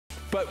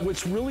But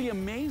what's really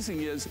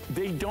amazing is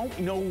they don't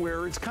know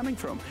where it's coming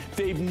from.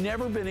 They've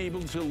never been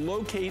able to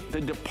locate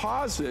the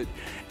deposit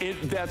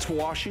that's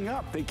washing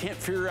up. They can't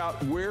figure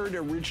out where it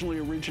originally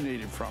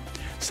originated from.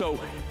 So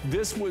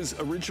this was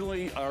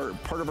originally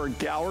part of our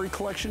gallery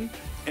collection,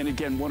 and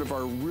again, one of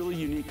our really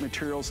unique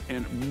materials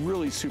and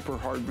really super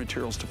hard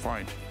materials to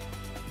find.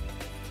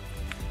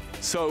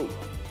 So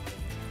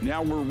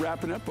now we're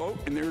wrapping up. Oh,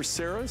 and there's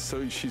Sarah,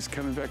 so she's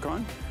coming back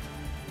on.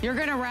 You're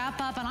gonna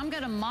wrap up and I'm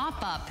gonna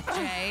mop up,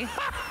 Jay.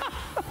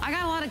 I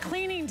got a lot of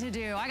cleaning to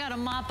do. I gotta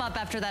mop up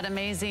after that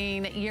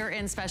amazing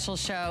year-end special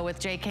show with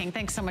Jay King.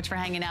 Thanks so much for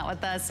hanging out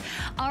with us.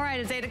 All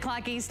right, it's 8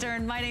 o'clock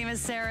Eastern. My name is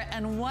Sarah,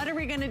 and what are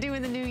we gonna do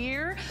in the new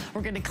year?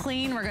 We're gonna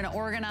clean, we're gonna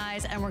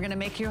organize, and we're gonna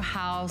make your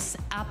house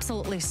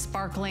absolutely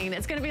sparkling.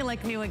 It's gonna be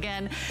like new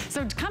again.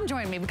 So come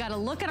join me. We've got to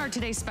look at our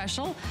today's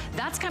special.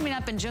 That's coming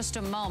up in just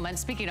a moment,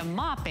 speaking of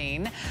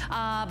mopping.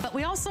 But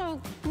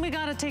we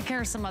gotta take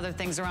care of some other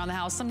things around the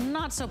house, some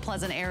not so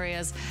pleasant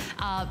areas.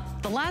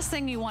 The last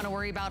thing you want to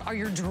worry about are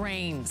your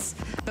drains.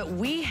 But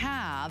we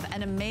have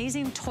an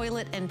amazing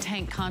toilet and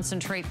tank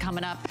concentrate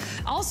coming up.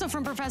 Also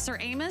from Professor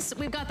Amos,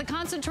 we've got the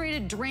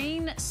concentrated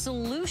drain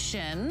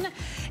solution.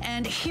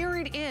 And here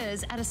it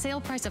is at a sale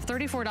price of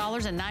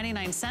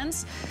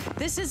 $34.99.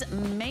 This is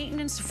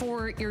maintenance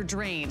for your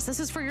drains. This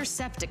is for your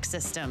septic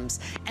systems.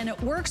 And it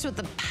works with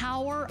the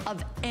power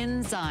of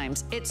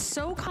enzymes. It's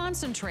so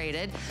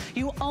concentrated,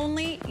 you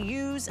only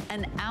use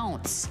an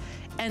ounce.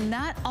 And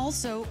that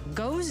also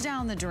goes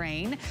down the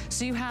drain,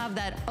 so you have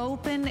that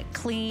open,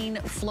 clean,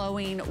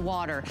 flowing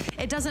water.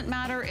 It doesn't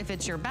matter if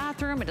it's your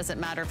bathroom, it doesn't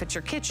matter if it's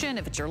your kitchen,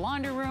 if it's your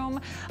laundry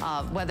room,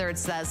 whether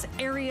it's those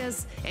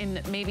areas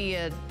in maybe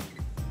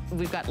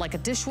we've got like a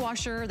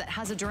dishwasher that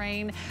has a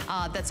drain.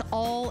 That's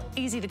all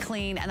easy to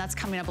clean, and that's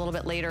coming up a little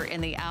bit later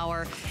in the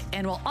hour.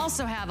 And we'll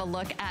also have a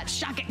look at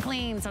Shock It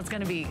Clean, so it's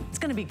gonna be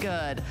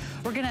good.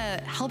 We're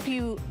gonna help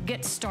you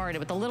get started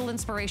with a little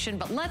inspiration,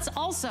 but let's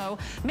also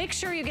make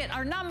sure you get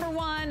our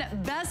 #1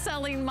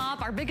 best-selling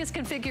mop, our biggest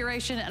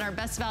configuration, and our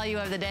best value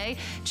of the day.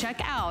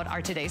 Check out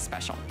our today's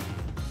special.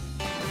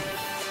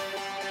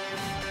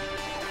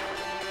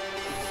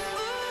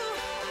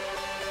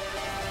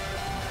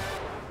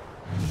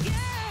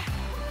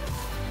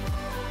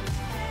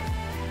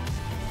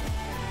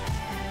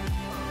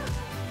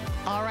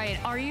 All right,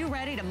 are you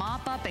ready to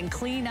mop up and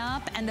clean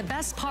up? And the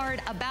best part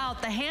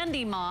about the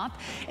handy mop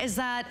is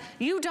that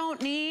you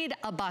don't need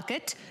a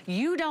bucket.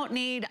 You don't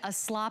need a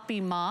sloppy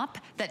mop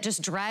that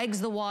just drags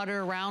the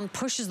water around,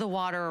 pushes the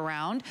water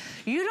around.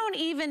 You don't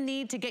even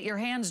need to get your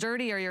hands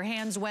dirty or your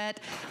hands wet.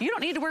 You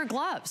don't need to wear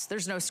gloves.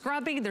 There's no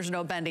scrubbing, there's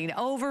no bending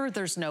over,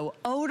 there's no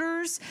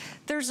odors,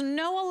 there's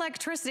no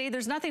electricity,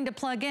 there's nothing to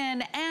plug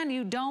in, and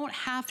you don't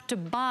have to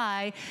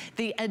buy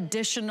the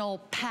additional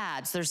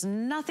pads. There's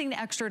nothing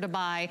extra to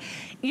buy.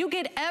 You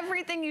get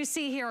everything you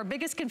see here, our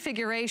biggest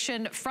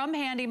configuration from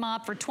Handy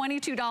Mop for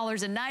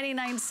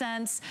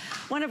 $22.99.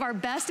 One of our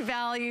best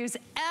values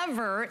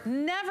ever.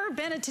 Never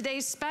been a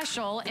today's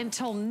special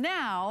until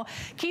now.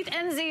 Keith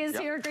Enzi is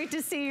here. Great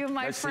to see you,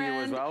 my friend. Nice to see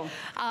you as well.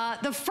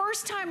 The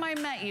first time I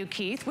met you,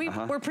 Keith, we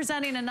were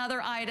presenting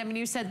another item and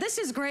you said, this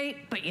is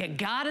great, but you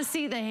gotta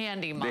see the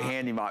Handy Mop. The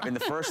Handy Mop. And the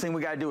first thing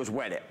we gotta do is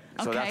wet it.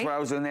 So that's what I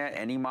was doing there.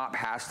 Any mop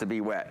has to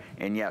be wet.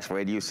 And yes,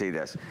 where do you see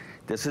this?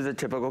 This is a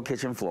typical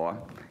kitchen floor.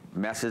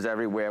 Messes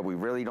everywhere. We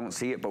really don't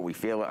see it, but we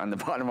feel it on the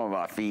bottom of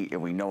our feet,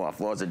 and we know our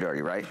floors are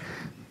dirty, right?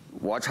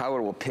 Watch how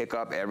it will pick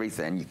up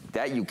everything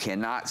that you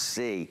cannot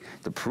see.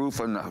 The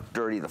proof on how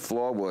dirty the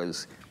floor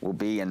will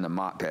be in the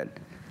mop head.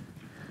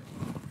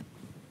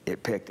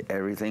 It picked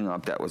everything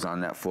up that was on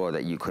that floor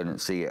that you couldn't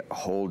see. It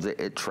holds it,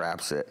 it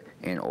traps it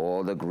in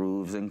all the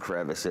grooves and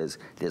crevices.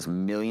 There's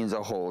millions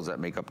of holes that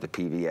make up the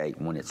PVA.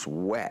 When it's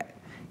wet,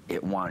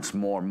 it wants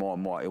more and more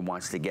and more. It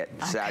wants to get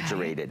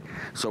saturated.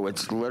 So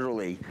it's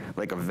literally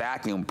like a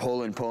vacuum,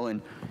 pulling.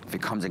 If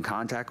it comes in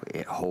contact,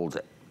 it holds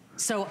it.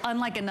 So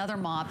unlike another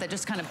mop that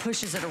just kind of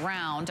pushes it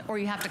around, or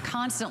you have to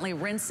constantly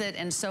rinse it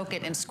and soak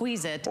it and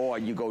squeeze it. Or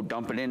you go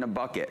dump it in a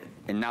bucket,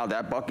 and now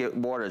that bucket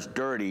water is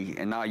dirty,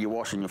 and now you're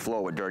washing your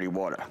floor with dirty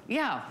water.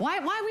 Yeah, why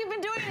we've been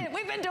doing it?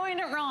 We've been doing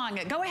it wrong.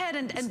 Go ahead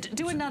and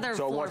do another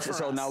floor for us.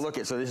 So now look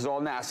at, so this is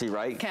all nasty,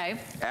 right? Okay.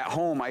 At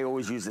home, I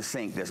always use the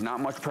sink. There's not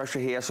much pressure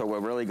here, so we're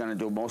really gonna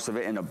do most of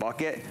it in a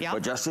bucket. Yep.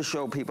 But just to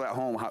show people at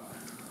home how,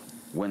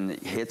 when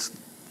it hits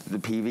the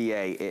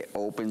PVA, it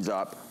opens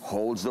up,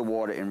 holds the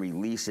water, and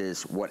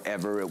releases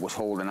whatever it was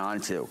holding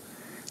on to.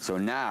 So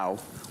now,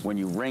 when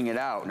you wring it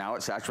out, now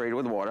it's saturated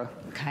with water.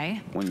 Okay.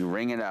 When you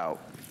wring it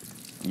out,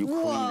 you clean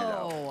it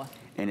out.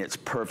 And it's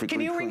perfectly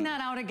clean. Can you wring that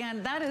out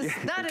again? That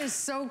is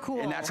so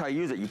cool. And that's how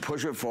you use it. You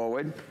push it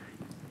forward,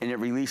 and it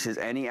releases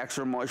any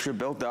extra moisture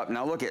built up.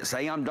 Now look,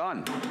 say I'm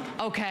done.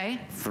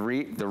 Okay.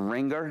 The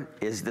ringer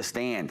is the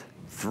stand.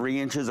 3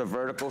 inches of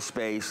vertical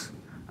space,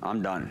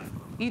 I'm done.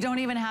 You don't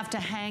even have to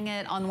hang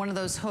it on one of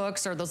those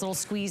hooks or those little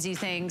squeezy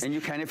things. And you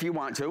can if you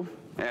want to.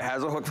 It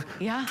has a hook.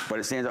 Yeah. But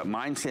it stands up.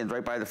 Mine stands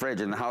right by the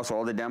fridge in the house.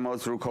 All the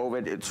demos through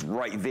COVID, it's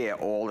right there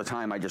all the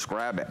time. I just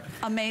grab it.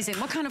 Amazing.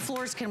 What kind of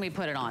floors can we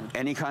put it on?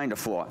 Any kind of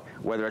floor,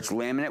 whether it's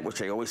laminate,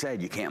 which I always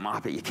said, you can't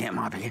mop it, you can't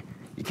mop it.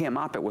 You can't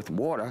mop it with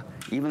water.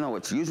 Even though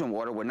it's using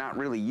water, we're not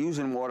really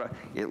using water.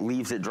 It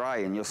leaves it dry,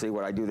 and you'll see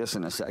what I do this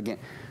in a second.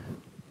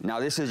 Now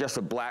this is just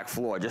a black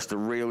floor, just to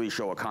really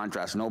show a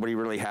contrast. Nobody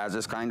really has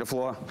this kind of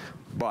floor,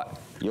 but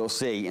you'll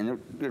see, and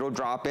it'll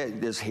drop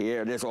it. There's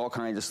hair, there's all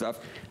kinds of stuff.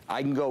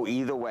 I can go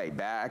either way,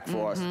 back,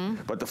 forth,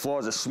 but the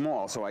floors are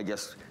small, so I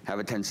just have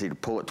a tendency to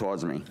pull it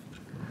towards me.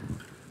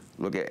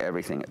 Look at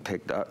everything it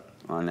picked up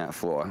on that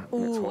floor.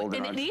 Ooh,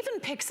 and it even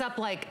picks up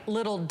like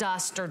little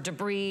dust or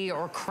debris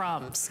or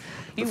crumbs.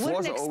 You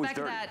wouldn't expect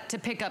that to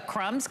pick up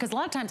crumbs, because a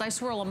lot of times I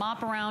swirl a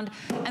mop around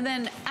and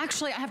then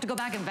actually I have to go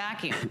back and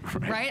vacuum,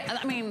 right?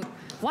 I mean,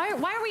 why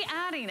are we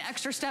adding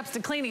extra steps to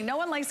cleaning? No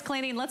one likes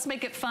cleaning. Let's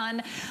make it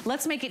fun.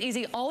 Let's make it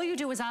easy. All you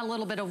do is add a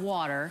little bit of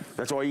water.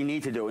 That's all you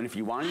need to do. And if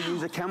you want to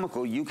use a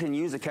chemical, you can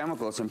use a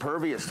chemical. It's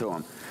impervious to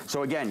them.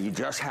 So again, you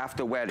just have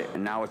to wet it,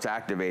 and now it's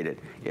activated.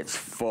 It's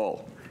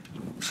full.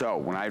 So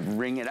when I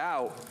wring it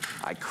out,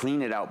 I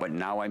clean it out, but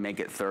now I make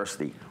it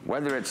thirsty.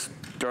 Whether it's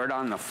dirt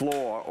on the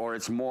floor or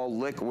it's more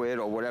liquid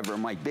or whatever it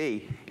might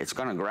be, it's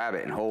gonna grab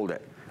it and hold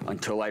it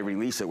until I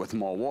release it with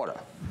more water.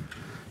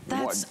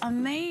 That's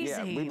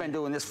amazing. Yeah, we've been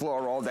doing this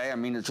floor all day. I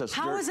mean, it's just...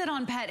 How is it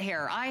on pet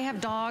hair? I have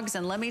dogs,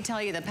 and let me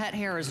tell you, the pet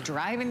hair is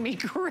driving me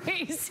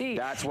crazy.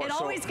 That's what it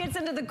always gets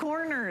into the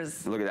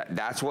corners. Look at that.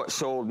 That's what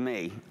sold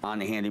me on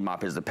the Handy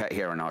Mop, is the pet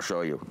hair, and I'll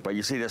show you. But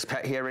you see this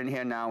pet hair in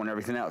here now and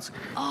everything else.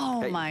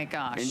 Oh, my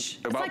gosh.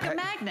 It's like a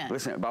magnet.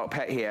 Listen, about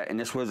pet hair, and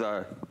this was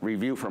a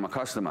review from a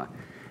customer.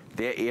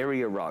 Their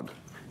area rug,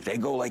 they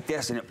go like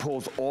this, and it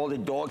pulls all the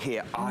dog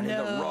hair out of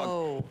the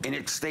rug, and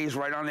it stays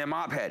right on their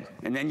mop head.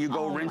 And then you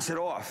go rinse it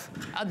off.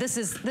 This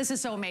is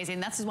so amazing.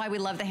 This is why we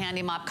love the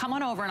Handy Mop. Come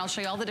on over, and I'll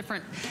show you all the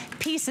different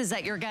pieces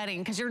that you're getting,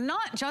 because you're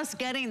not just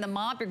getting the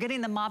mop, you're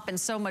getting the mop and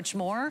so much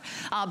more.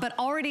 But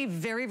already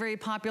very, very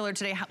popular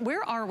today.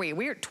 Where are we?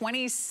 We're at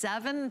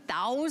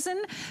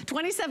 27,000.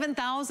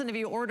 27,000 of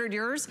you ordered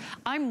yours.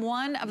 I'm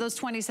one of those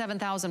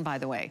 27,000, by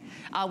the way.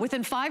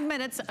 Within 5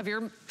 minutes of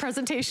your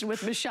presentation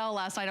with Michelle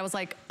last night, I was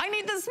like, I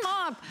need this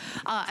mop.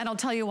 And I'll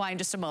tell you why in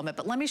just a moment,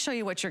 but let me show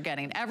you what you're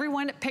getting.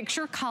 Everyone,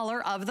 picture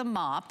color of the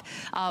mop.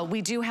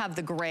 We do have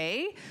the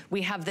gray,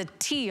 we have the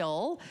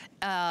teal,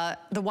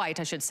 the white,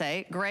 I should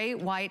say. Gray,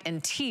 white,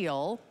 and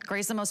teal.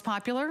 Gray's the most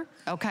popular?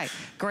 Okay.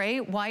 Gray,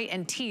 white,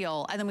 and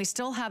teal. And then we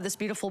still have this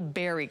beautiful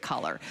berry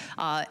color.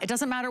 It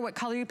doesn't matter what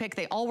color you pick,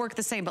 they all work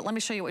the same, but let me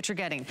show you what you're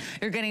getting.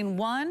 You're getting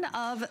one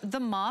of the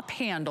mop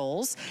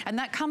handles, and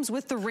that comes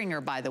with the wringer,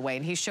 by the way,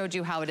 and he showed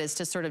you how it is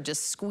to sort of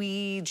just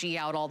squeegee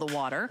out all the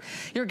water.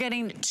 You're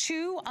getting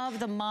two of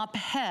the mop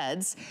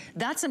heads.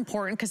 That's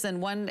important, because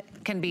then one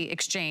can be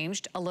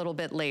exchanged a little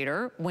bit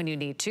later when you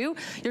need to.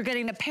 You're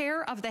getting a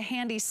pair of the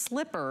handy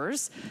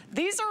slippers.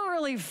 These are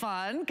really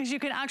fun, because you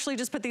can actually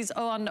just put these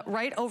on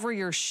right over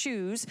your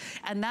shoes,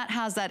 and that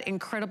has that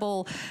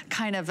incredible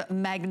kind of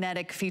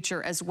magnetic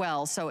feature as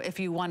well. So if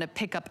you want to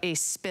pick up a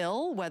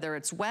spill, whether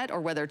it's wet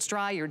or whether it's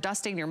dry, you're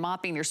dusting, you're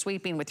mopping, you're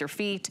sweeping with your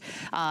feet,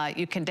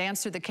 you can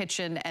dance through the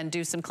kitchen and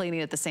do some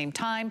cleaning at the same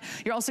time.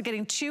 You're also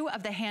getting two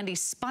of the handy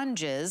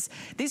sponges.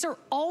 These are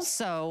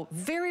also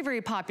very,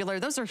 very popular.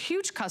 Those are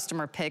huge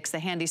customer picks, the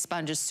handy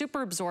sponges,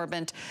 super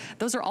absorbent.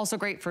 Those are also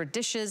great for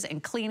dishes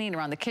and cleaning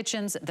around the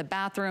kitchens, the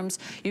bathrooms.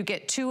 You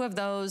get two of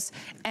those,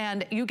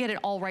 and you get it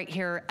all right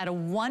here at a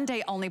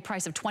one-day only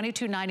price of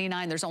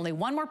 $22.99. There's only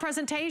one more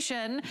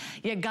presentation.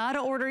 You gotta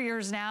order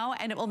yours now,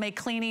 and it will make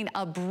cleaning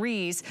a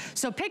breeze.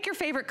 So pick your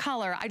favorite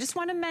color. I just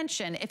wanna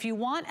mention, if you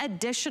want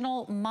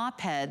additional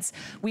mop heads,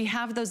 we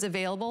have those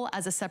available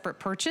as a separate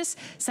purchase,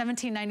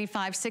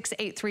 $17.95,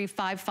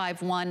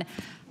 683-551.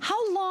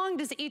 How long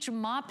does each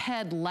mop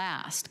head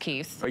last,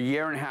 Keith? 1.5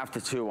 years to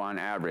 2 on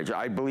average.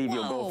 I believe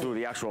you'll go through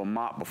the actual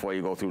mop before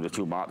you go through the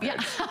 2 mop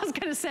heads. Yeah, I was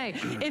gonna say,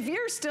 if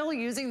you're still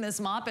using this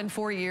mop in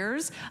 4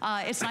 years,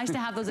 it's nice to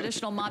have those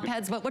additional mop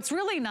heads, but what's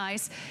really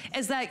nice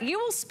is that you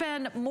will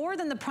spend more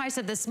than the price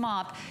of this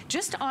mop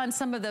just on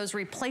some of those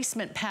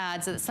replacement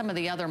pads that some of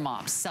the other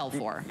mops sell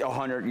for.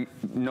 100,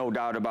 no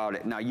doubt about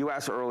it. Now, you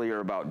asked earlier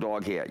about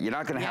dog hair. You're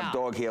not gonna have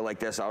dog hair like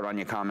this out on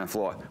your common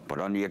floor, but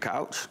under your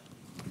couch.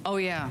 Oh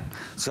yeah.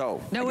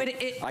 So no, it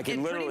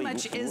pretty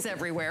much is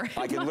everywhere.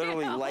 I can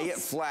literally lay it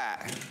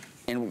flat,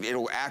 and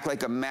it'll act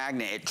like a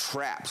magnet. It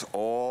traps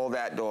all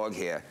that dog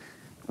hair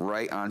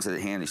right onto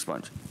the handy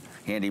sponge,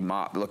 handy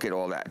mop. Look at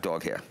all that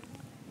dog hair.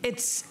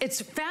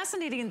 It's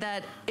fascinating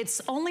that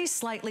it's only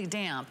slightly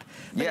damp,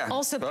 but it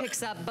also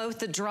picks up both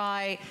the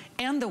dry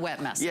and the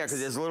wet messes. Yeah, because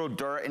there's a little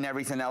dirt and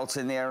everything else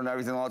in there, and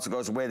everything else that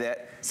goes with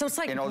it. So it's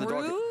like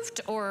grooved,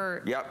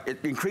 or? Yep,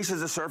 it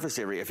increases the surface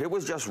area. If it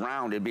was just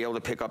round, it'd be able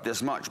to pick up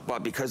this much.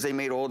 But because they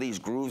made all these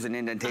grooves and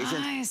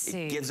indentations,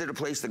 it gives it a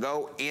place to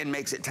go and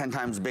makes it 10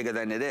 times bigger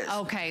than it is.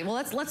 Okay, well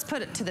let's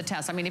put it to the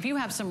test. I mean, if you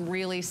have some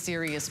really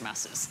serious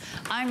messes,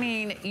 I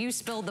mean, you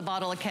spilled the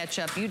bottle of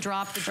ketchup, you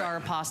dropped the jar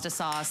of pasta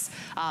sauce,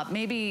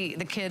 Maybe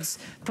the kids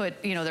put,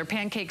 you know, their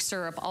pancake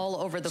syrup all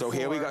over the floor. So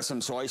here we got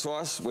some soy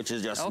sauce, which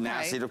is just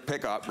nasty to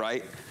pick up,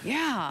 right?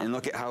 Yeah. And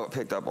look at how it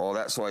picked up all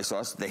that soy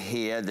sauce, the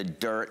hair, the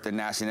dirt, the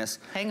nastiness.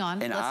 Hang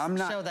on, and I'm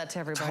not show that to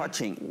everybody.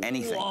 Touching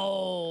anything.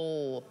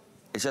 Whoa.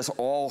 It just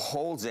all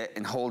holds it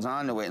and holds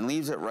onto it and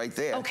leaves it right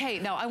there. Okay,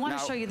 now I want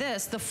to show you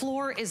this. The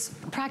floor is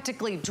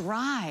practically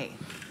dry.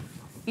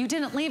 You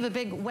didn't leave a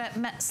big,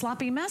 wet,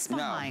 sloppy mess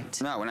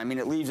behind. No, and I mean,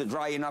 it leaves it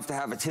dry enough to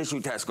have a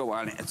tissue test go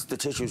on it. The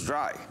tissue's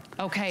dry.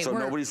 Okay, so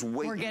nobody's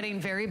waiting. We're getting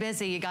very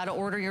busy. You got to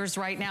order yours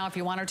right now if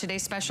you want our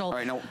today's special. All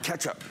right, now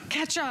ketchup.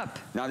 Ketchup.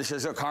 Now this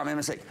is a common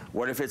mistake.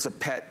 What if it's a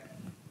pet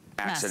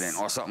accident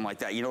or something like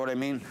that? You know what I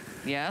mean?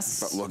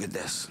 Yes. But look at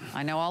this.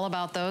 I know all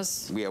about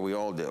those. Yeah, we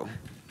all do.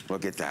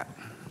 Look at that.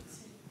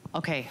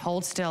 Okay,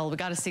 hold still. We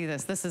got to see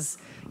this. This is,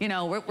 you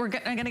know, we're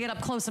going to get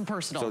up close and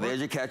personal. So there's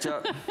your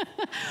ketchup.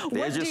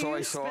 There's your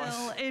soy sauce. What do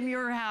you spill in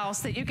your house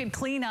that you can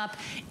clean up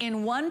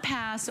in one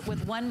pass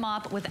with one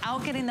mop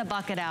without getting the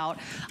bucket out?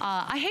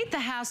 I hate the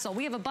hassle.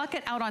 We have a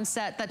bucket out on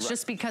set. That's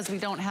just because we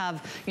don't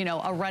have, you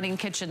know, a running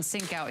kitchen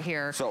sink out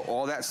here. So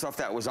all that stuff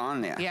that was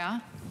on there.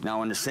 Yeah.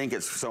 Now in the sink,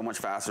 it's so much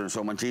faster and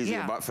so much easier.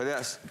 Yeah. But for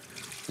this,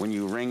 when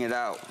you wring it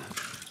out,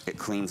 it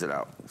cleans it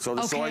out. So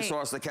the soy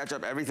sauce, the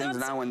ketchup, everything's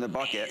now in the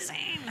bucket.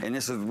 Amazing. And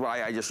this is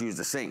why I just use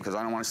the sink, because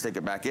I don't want to stick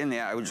it back in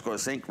there. I would just go to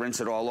the sink,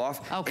 rinse it all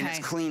off, and it's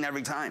clean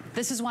every time.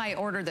 This is why I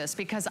ordered this,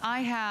 because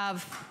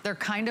they're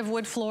kind of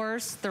wood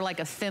floors. They're like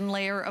a thin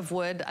layer of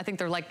wood. I think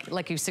they're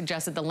like you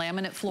suggested, the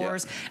laminate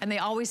floors. Yep. And they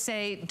always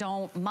say,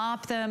 don't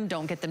mop them,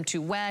 don't get them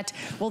too wet.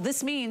 Well,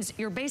 this means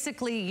you're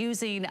basically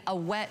using a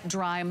wet,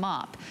 dry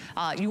mop.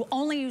 You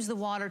only use the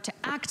water to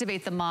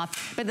activate the mop.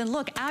 But then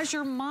look, as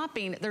you're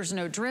mopping, there's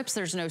no drips,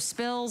 there's no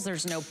spills,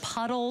 there's no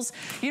puddles.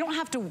 You don't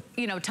have to,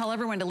 you know, tell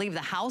everyone to leave the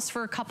house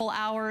for a couple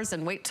hours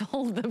and wait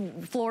till the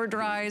floor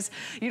dries.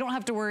 You don't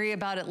have to worry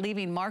about it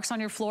leaving marks on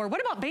your floor.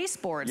 What about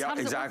baseboards? Yeah,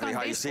 exactly.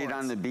 How you see it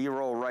on the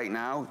B-roll right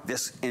now, and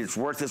it's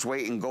worth its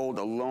weight in gold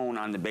alone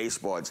on the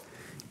baseboards.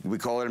 We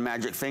call it a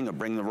magic finger.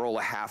 Bring the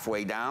roller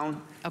halfway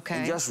down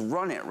and just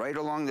run it right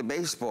along the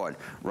baseboard.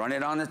 Run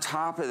it on the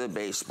top of the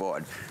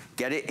baseboard.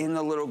 Get it in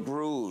the little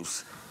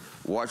grooves.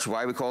 Watch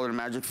why we call it a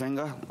magic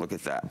finger. Look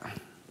at that.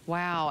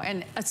 Wow,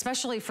 and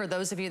especially for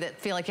those of you that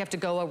feel like you have to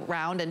go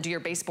around and do your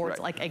baseboards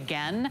like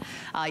again,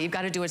 you've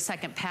got to do a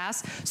second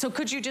pass. So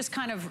could you just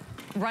kind of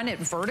run it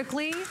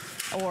vertically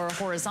or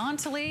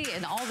horizontally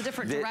in all the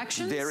different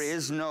directions? There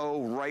is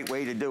no right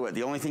way to do it.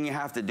 The only thing you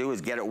have to do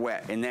is get it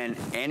wet. And then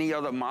any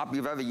other mop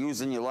you've ever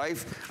used in your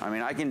life, I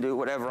mean, I can do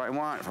whatever I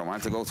want. If I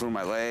want to go through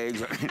my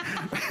legs.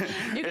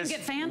 You can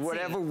get fancy.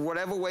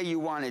 Whatever way you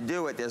want to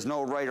do it, there's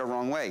no right or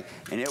wrong way.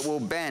 And it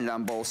will bend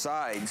on both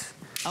sides.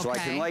 So I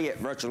can lay it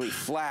virtually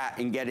flat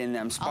and get in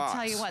them spots.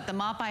 I'll tell you what, the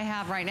mop I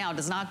have right now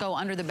does not go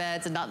under the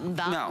beds and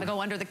not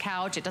go under the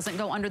couch. It doesn't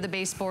go under the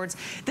baseboards.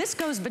 This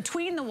goes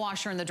between the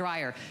washer and the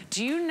dryer.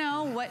 Do you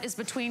know what is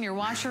between your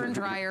washer and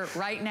dryer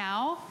right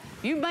now?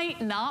 You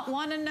might not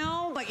want to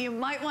know, but you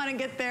might want to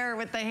get there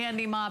with the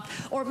handy mop,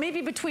 or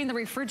maybe between the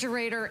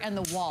refrigerator and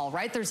the wall,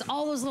 right? There's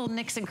all those little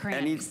nicks and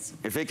crannies.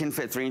 If it can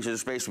fit 3 inches of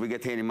space, we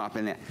get the handy mop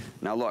in there.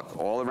 Now look,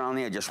 all around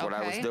there, just what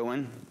I was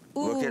doing.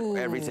 Look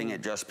at everything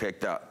it just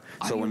picked up.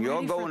 So when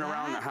you're going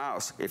around the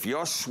house, if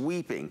you're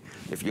sweeping,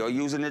 if you're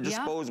using a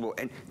disposable,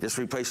 and this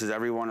replaces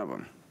every one of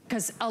them.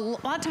 Because a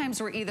lot of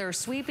times we're either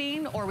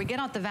sweeping or we get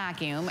out the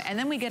vacuum and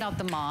then we get out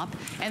the mop.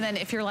 And then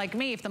if you're like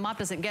me, if the mop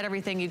doesn't get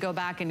everything, you go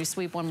back and you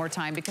sweep one more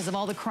time because of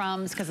all the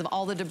crumbs, because of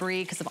all the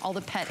debris, because of all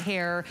the pet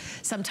hair.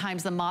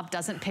 Sometimes the mop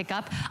doesn't pick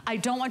up. I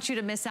don't want you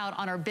to miss out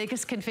on our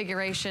biggest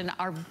configuration,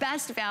 our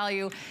best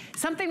value,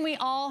 something we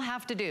all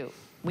have to do.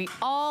 We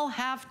all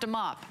have to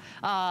mop.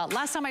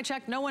 Last time I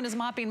checked, no one is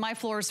mopping my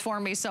floors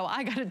for me, so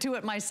I gotta do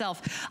it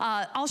myself.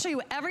 I'll show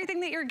you everything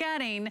that you're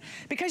getting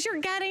because you're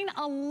getting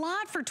a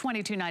lot for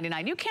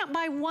 $22.99. You can't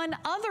buy one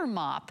other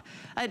mop,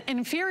 an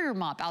inferior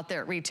mop out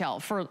there at retail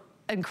for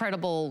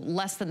incredible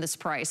less than this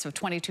price of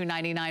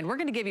 $22.99. We're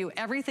gonna give you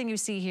everything you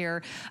see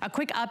here. A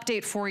quick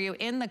update for you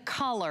in the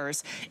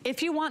colors.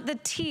 If you want the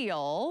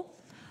teal,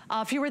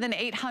 fewer than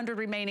 800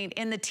 remaining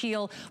in the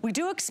teal. We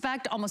do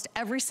expect almost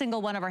every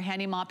single one of our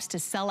handy mops to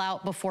sell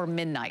out before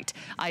midnight.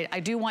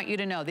 I do want you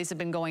to know these have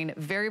been going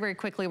very, very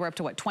quickly. We're up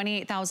to what,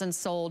 28,000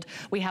 sold.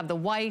 We have the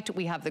white,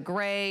 we have the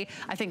gray.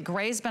 I think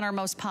gray's been our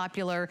most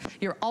popular.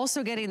 You're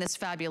also getting this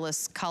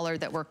fabulous color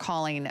that we're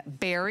calling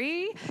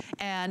berry.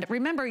 And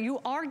remember, you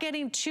are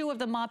getting 2 of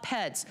the mop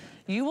heads.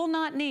 You will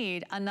not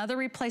need another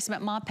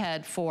replacement mop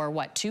head for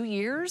what, 2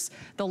 years?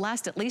 They'll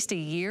last at least a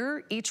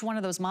year, each one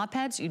of those mop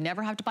heads. You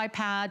never have to buy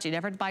pads. You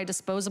never have to buy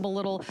disposable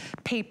little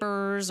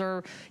papers,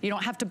 or you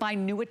don't have to buy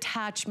new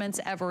attachments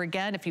ever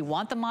again. If you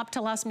want the mop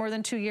to last more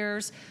than 2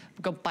 years,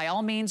 go by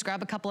all means,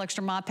 grab a couple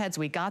extra mop heads.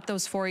 We got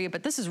those for you,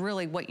 but this is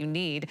really what you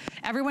need.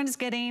 Everyone is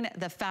getting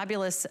the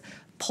fabulous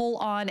pull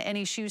on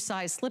any shoe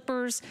size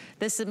slippers.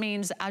 This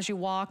means as you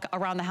walk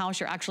around the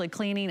house, you're actually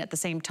cleaning at the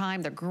same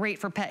time. They're great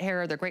for pet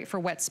hair, they're great for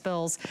wet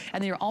spills,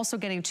 and then you're also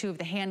getting 2 of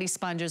the handy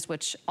sponges,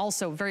 which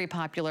also very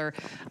popular.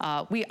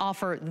 We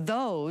offer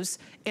those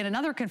in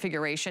another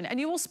configuration, and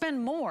you will spend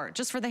more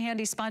just for the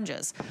handy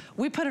sponges.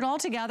 We put it all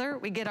together,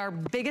 we get our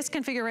biggest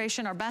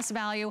configuration, our best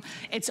value.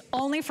 It's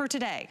only for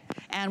today,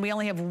 and we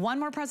only have one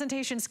more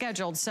presentation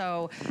scheduled,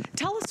 so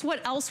tell us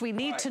what else we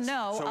need to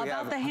know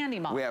about the handy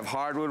mop. We have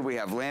hardwood, we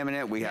have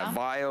laminate, we have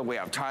vinyl, we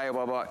have tile,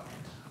 blah, blah.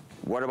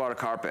 What about a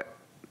carpet?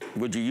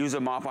 Would you use a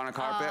mop on a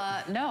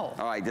carpet? No.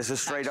 All right, this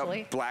is straight up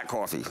black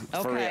coffee.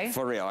 Okay.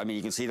 For real. I mean,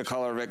 you can see the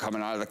color of it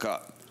coming out of the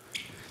cup.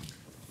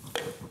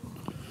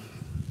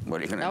 What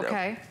are you gonna do?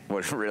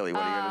 What are you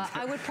gonna do?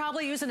 I would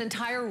probably use an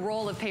entire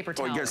roll of paper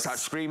towels. You're gonna start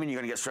screaming,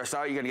 you're gonna get stressed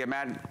out, you're gonna get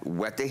mad.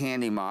 Wet the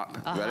handy mop,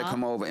 let it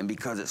come over, and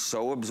because it's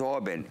so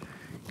absorbent,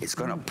 it's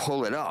gonna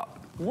pull it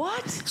up.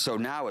 What? So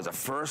now as a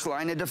first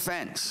line of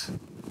defense,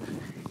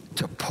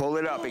 to pull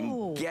it up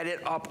and get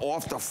it up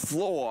off the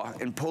floor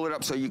and pull it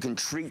up so you can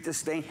treat the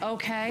stain.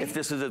 Okay. If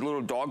this is a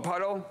little dog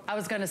puddle. I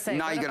was gonna say,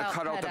 now you're gonna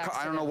cut out the,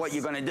 I don't know what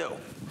you're gonna do.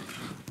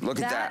 Look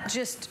at that. That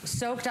just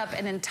soaked up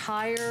an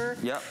entire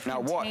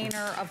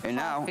container of and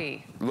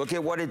coffee. Now, look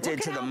at what it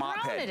did to the mop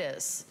head. Look at how brown it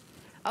is.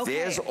 Okay.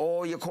 There's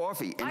all your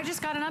coffee. I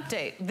just got an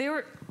update.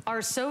 There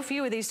are so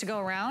few of these to go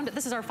around.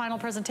 This is our final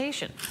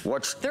presentation.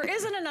 There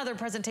isn't another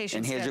presentation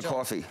And here's scheduled. your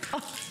coffee.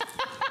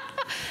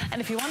 And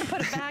if you want to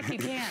put it back, you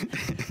can.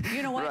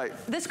 You know what? Right.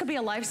 This could be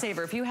a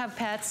lifesaver. If you have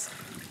pets,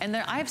 and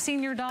I have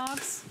senior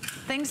dogs,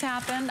 things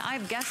happen. I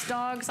have guest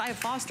dogs, I have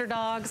foster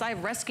dogs, I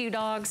have rescue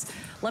dogs.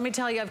 Let me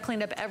tell you, I've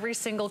cleaned up every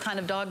single kind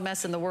of dog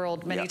mess in the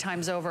world many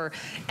times over.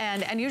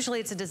 And usually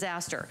it's a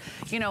disaster.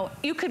 You know,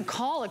 you could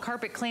call a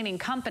carpet cleaning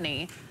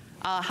company.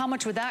 How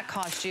much would that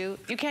cost you?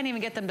 You can't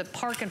even get them to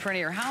park in front of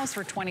your house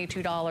for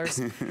 $22.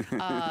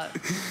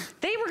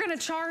 They were gonna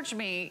charge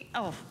me,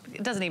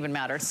 it doesn't even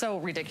matter. It's so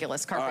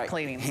ridiculous, carpet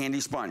cleaning. Handy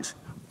sponge.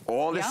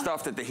 All this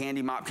stuff that the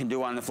handy mop can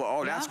do on the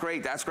floor. Oh, that's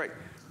great, that's great.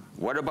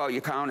 What about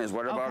your counters?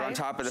 What about on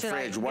top of the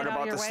fridge? What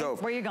about the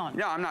stove? Where are you going?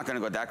 No, I'm not gonna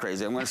go that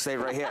crazy. I'm gonna stay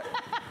right here.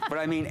 But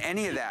I mean,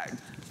 any of that,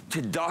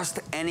 to dust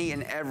any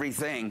and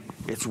everything,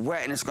 it's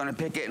wet and it's gonna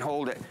pick it and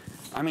hold it.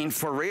 I mean,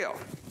 for real.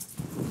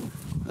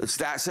 It's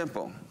that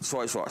simple.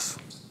 Soy sauce.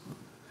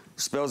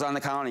 Spills on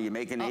the counter, you're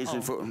making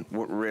Asian food.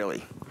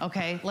 Really.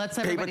 Okay, let's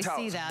everybody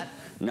see that.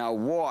 Now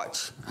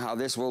watch how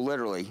this will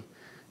literally,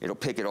 it'll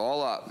pick it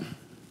all up.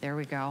 There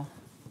we go.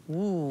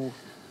 Ooh.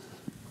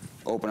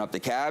 Open up the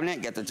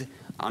cabinet, get the,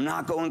 I'm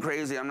not going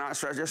crazy, I'm not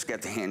stressed, just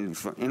get the handy,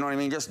 you know what I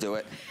mean, just do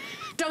it.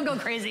 Don't go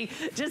crazy,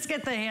 just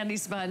get the handy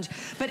sponge.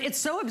 But it's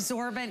so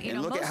absorbent, you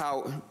know. Look at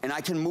how, and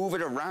I can move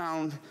it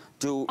around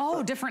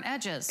to different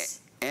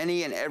edges.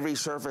 Any and every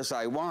surface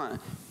I want.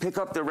 Pick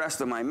up the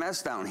rest of my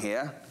mess down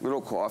here,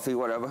 little coffee,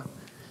 whatever.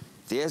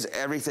 There's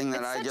everything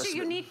that It's such a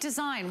unique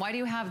design. Why do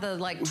you have the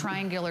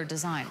triangular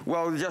design?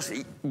 Well, just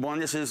one,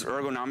 this is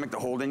ergonomic to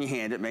hold in your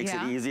hand. It makes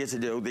it easier to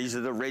do. These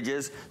are the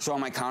ridges. So on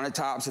my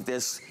countertops, if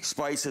there's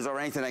spices or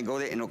anything, I go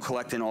there and it'll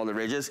collect in all the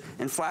ridges.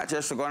 And flat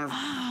just go on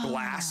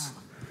glass.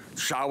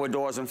 Shower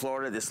doors in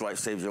Florida, this life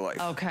saves your life.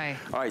 Okay.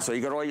 All right, so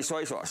you got all your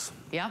soy sauce.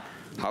 Yeah.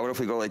 How about if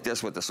we go like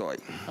this with the soy?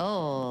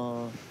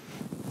 Oh.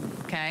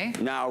 Okay.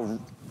 Now,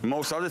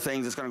 most other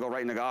things, it's gonna go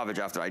right in the garbage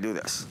after I do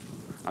this.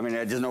 I mean,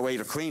 there's no way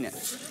to clean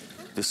it.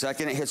 The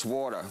second it hits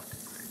water,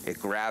 it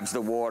grabs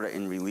the water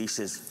and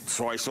releases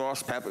soy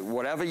sauce, pepper,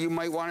 whatever you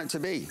might want it to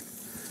be.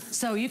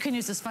 So you can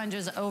use the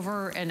sponges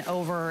over and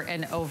over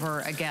and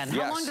over again.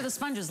 How long do the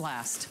sponges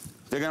last?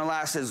 They're gonna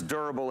last as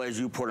durable as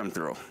you put them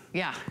through.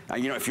 Yeah.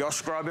 You know, if you're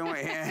scrubbing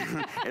with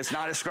hand, it's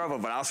not a scrubber,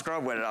 but I'll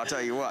scrub with it, I'll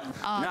tell you what.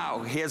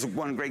 Now, here's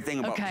one great thing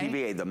about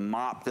PVA, the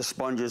mop, the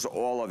sponges,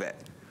 all of it.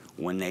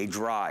 When they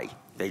dry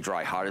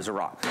hard as a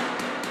rock.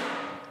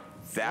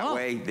 That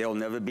way, there'll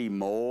never be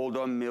mold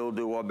or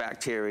mildew or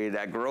bacteria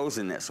that grows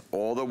in this.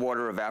 All the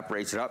water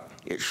evaporates it up,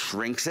 it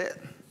shrinks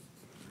it.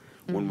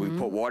 When we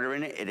put water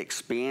in it, it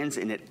expands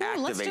and it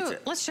activates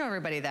it. Let's show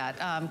everybody that.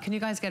 Can you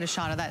guys get a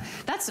shot of that?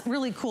 That's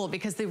really cool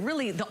because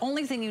the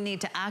only thing you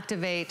need to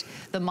activate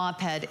the mop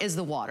head is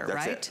the water, That's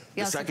right? It.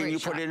 Yeah, the second you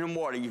put it in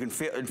water, you can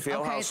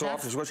feel how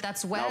soft it is.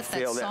 That's wet,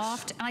 that's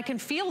soft, and I can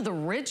feel the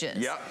ridges.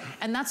 Yep.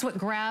 And that's what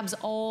grabs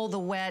all the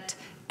wet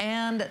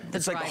and the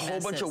It's like a whole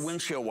bunch of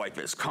windshield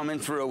wipers coming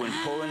through and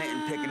pulling it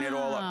and picking it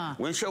all up.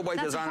 Windshield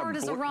wipers on hard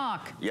as a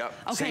rock. Yep.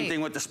 Okay. Same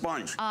thing with the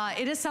sponge.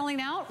 It is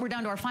selling out. We're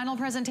down to our final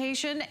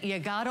presentation. You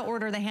gotta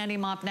order the handy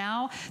mop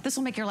now. This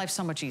will make your life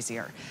so much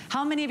easier.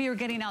 How many of you are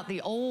getting out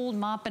the old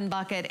mop and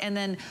bucket and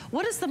then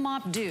what does the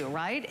mop do,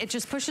 right? It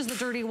just pushes the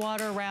dirty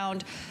water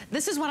around.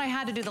 This is what I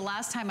had to do the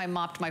last time I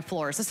mopped my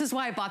floors. This is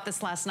why I bought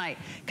this last night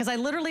because I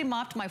literally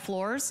mopped my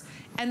floors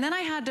and then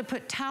I had to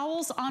put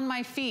towels on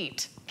my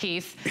feet.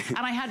 Keith, and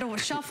I had to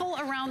shuffle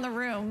around the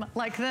room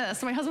like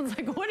this. My husband's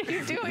like, what are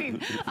you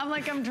doing? I'm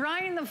like, I'm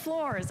drying the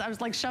floors. I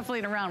was like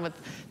shuffling around with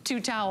 2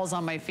 towels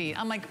on my feet.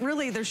 I'm like,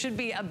 really, there should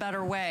be a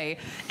better way.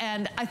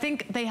 And I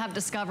think they have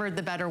discovered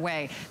the better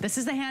way. This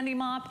is the Handy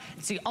Mop.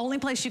 It's the only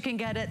place you can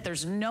get it.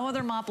 There's no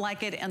other mop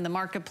like it in the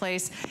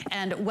marketplace.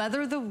 And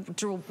whether the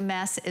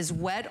mess is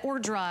wet or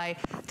dry,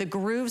 the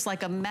groove's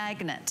like a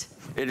magnet.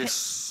 It is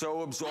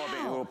so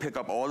absorbent. It will pick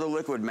up all the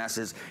liquid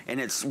messes, and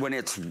when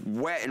it's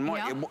wet and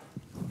moist,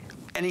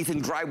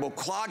 anything dry will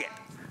clog it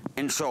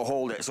and so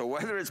hold it. So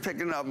whether it's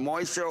picking up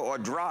moisture or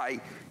dry,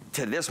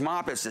 to this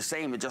mop it's the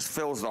same. It just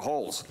fills the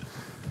holes.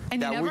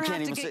 And you never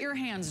have to get your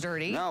hands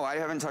dirty. No, I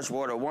haven't touched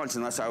water once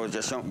unless I was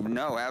just showing.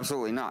 No,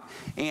 absolutely not.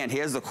 And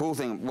here's the cool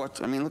thing.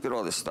 I mean, look at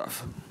all this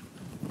stuff.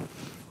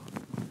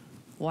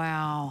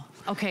 Wow.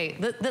 Okay,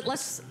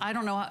 let's, I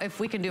don't know if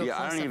we can do a close-up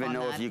on that. I don't even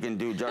know if you can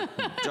do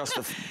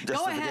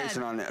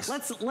justification on this.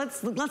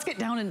 Let's get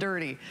down and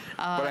dirty.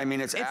 But I mean,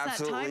 it's that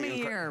absolutely time of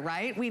year,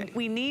 right?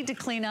 We need to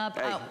clean up.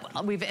 Hey.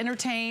 We've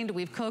entertained,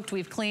 we've cooked,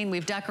 we've cleaned,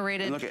 we've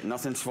decorated. And look at,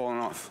 nothing's falling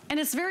off. And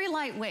it's very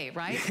lightweight,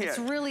 right? Yeah, it's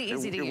really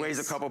easy to use. It weighs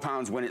a couple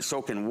pounds when it's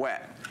soaking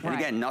wet. And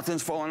again,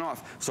 nothing's falling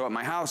off. So at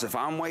my house, if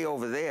I'm way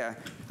over there,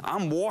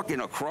 I'm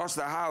walking across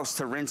the house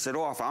to rinse it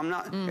off. I'm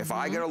not, if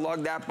I gotta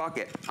lug that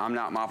bucket, I'm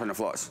not mopping the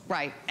floors.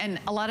 Right, and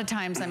a lot of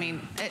times, I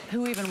mean,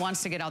 who even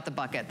wants to get out the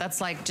bucket?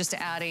 That's like just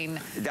adding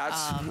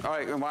all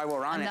right, and while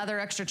we're on another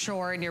extra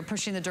chore, and you're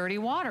pushing the dirty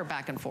water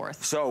back and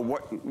forth. So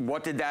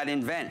what did that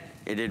invent?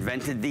 It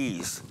invented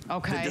these, the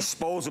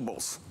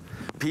disposables.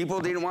 People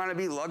didn't want to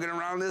be lugging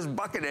around this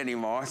bucket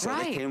anymore, so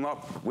they came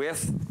up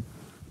with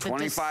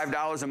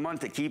 $25 a month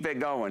to keep it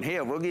going.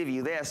 Here, we'll give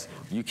you this.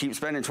 You keep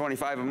spending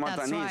 $25 a month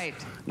on these. Right.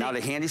 Now the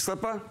Handy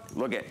Slipper,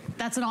 look at.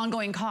 That's an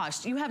ongoing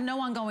cost. You have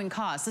no ongoing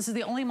cost. This is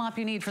the only mop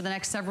you need for the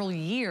next several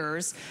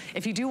years.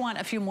 If you do want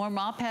a few more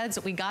mop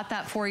heads, we got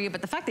that for you.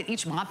 But the fact that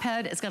each mop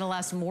head is gonna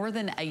last more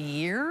than a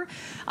year,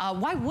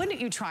 why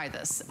wouldn't you try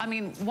this? I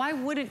mean, why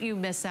wouldn't you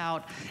miss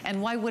out?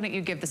 And why wouldn't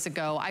you give this a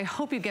go? I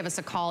hope you give us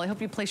a call. I hope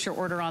you place your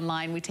order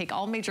online. We take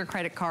all major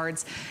credit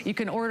cards. You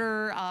can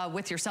order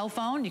with your cell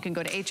phone. You can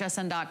go to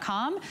hsn.com.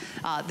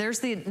 There's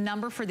the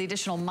number for the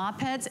additional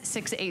mop heads,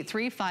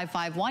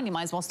 683-551. You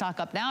might as well stock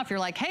up now if you're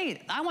like,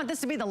 hey, I want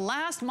this to be the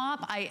last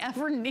mop I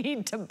ever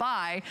need to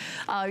buy.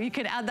 You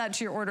can add that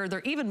to your order.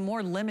 They're even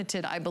more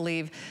limited, I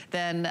believe,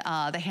 than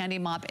the Handy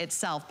Mop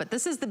itself. But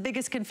this is the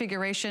biggest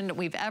configuration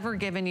we've ever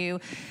given you.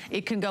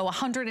 It can go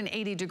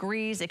 180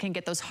 degrees. It can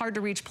get those hard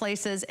to reach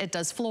places. It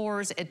does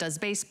floors. It does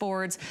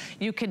baseboards.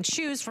 You can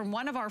choose from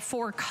one of our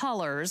 4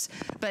 colors,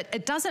 but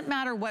it doesn't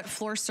matter what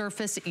floor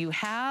surface you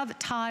have,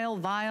 tile,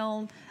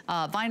 vinyl,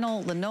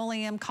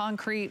 linoleum,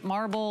 concrete,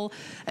 marble.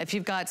 If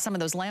you've got some of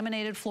those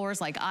laminated floors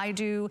like I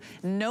do,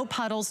 no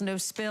puddles, no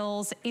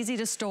spills, easy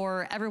to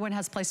store. Everyone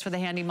has place for the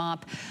Handy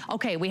Mop.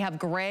 Okay, we have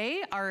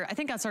gray. I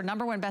think that's our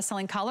 #1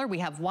 best-selling color. We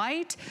have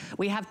white.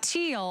 We have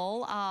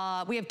teal.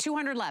 We have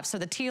 200 left, so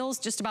the teal's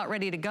just about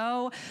ready to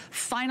go.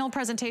 Final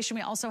presentation,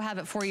 we also have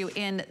it for you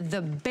in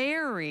the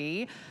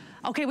berry.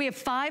 Okay, we have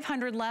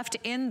 500 left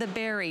in the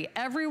berry.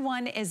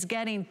 Everyone is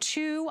getting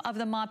 2 of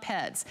the mop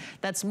heads.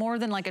 That's more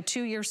than like a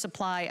 2-year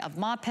supply of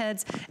mop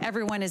heads.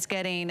 Everyone is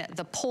getting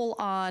the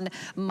pull-on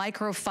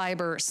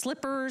microfiber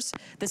slippers.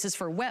 This is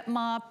for wet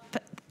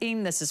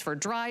mopping. This is for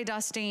dry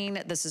dusting.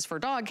 This is for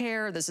dog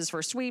hair. This is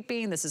for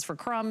sweeping. This is for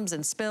crumbs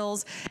and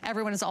spills.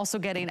 Everyone is also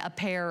getting a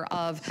pair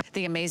of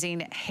the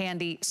amazing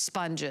Handy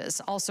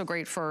sponges. Also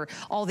great for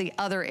all the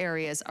other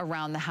areas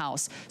around the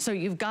house. So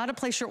you've got to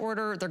place your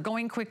order. They're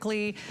going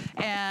quickly.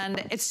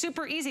 And it's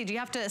super easy. Do you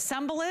have to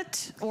assemble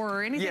it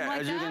or anything like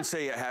that? Yeah, as you can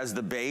see, it has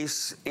the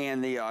base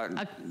and the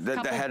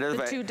head of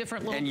it. 2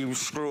 different little... And you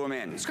screw them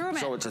in. Screw them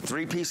in. So it's a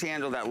 3-piece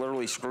handle that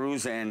literally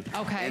screws in.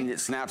 Okay. And it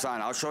snaps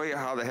on. I'll show you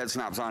how the head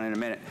snaps on in a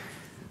minute.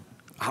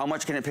 How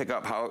much can it pick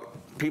up?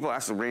 People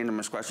ask the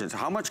randomest questions.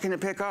 How much can it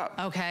pick up?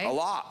 Okay. A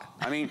lot.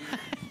 I mean,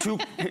 2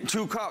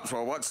 cups.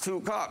 Well, what's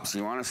 2 cups?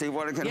 You want to see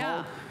what it can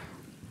hold?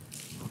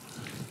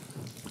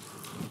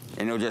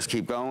 And it'll just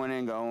keep going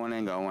and going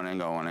and going and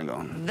going and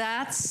going.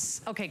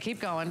 That's, okay, keep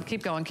going,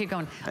 keep going, keep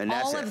going. And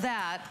all of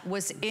that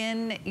was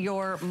in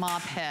your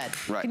mop head.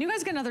 Right. Can you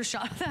guys get another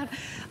shot of that?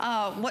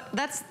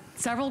 That's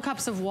several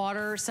cups of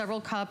water, several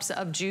cups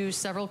of juice,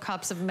 several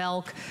cups of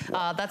milk.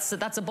 That's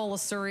a bowl of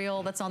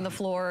cereal that's on the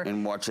floor.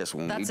 And watch this,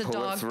 when we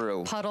pull it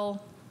through.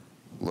 Puddle.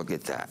 Look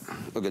at that.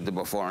 Look at the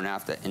before and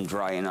after, and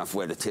dry enough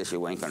where the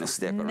tissue ain't gonna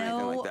stick or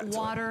anything like that. No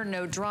water,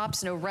 no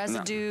drops, no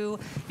residue. No.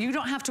 You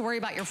don't have to worry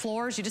about your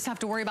floors. You just have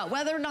to worry about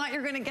whether or not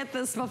you're gonna get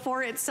this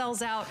before it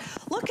sells out.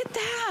 Look at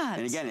that.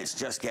 And again, it's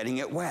just getting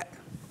it wet.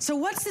 So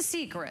what's the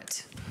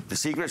secret? The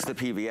secret's the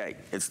PVA.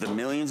 It's the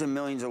millions and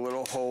millions of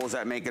little holes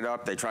that make it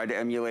up. They tried to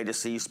emulate a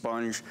sea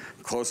sponge,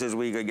 close as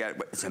we could get,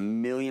 but it's a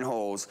million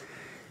holes.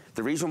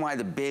 The reason why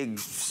the big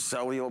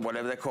cellular,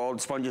 whatever they're called,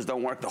 sponges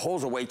don't work, the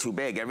holes are way too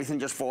big. Everything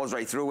just falls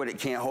right through it. It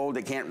can't hold,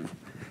 it can't,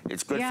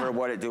 it's good for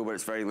what it do, but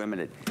it's very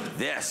limited.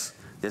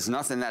 There's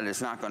nothing that it's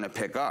not gonna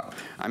pick up.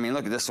 I mean,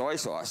 look at the soy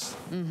sauce.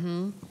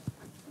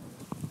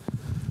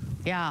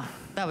 Yeah,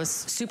 that was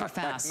super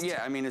fast.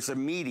 Yeah, I mean, it's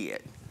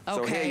immediate. Okay.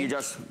 So here you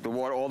just,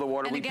 all the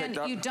water we picked up. And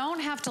again, you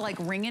don't have to like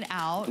wring it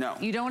out. No.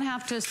 You don't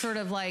have to sort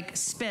of like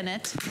spin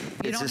it.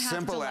 You don't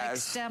have to like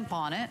stamp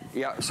on it.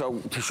 Yeah, so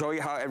to show you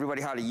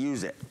everybody how to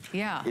use it.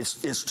 Yeah.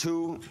 It's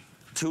two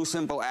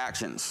simple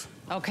actions.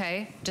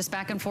 Okay, just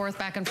back and forth,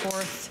 back and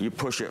forth. You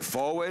push it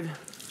forward,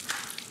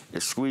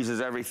 it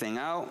squeezes everything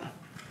out,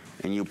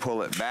 and you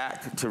pull it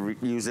back to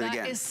use it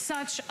again. That is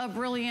such a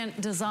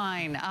brilliant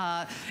design.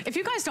 If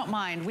you guys don't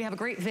mind, we have a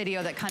great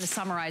video that kind of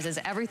summarizes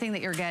everything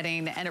that you're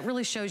getting, and it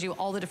really shows you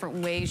all the different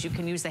ways you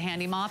can use the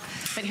handy mop.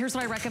 But here's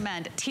what I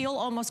recommend. Teal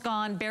almost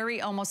gone,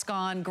 berry almost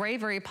gone, gray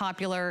very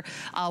popular,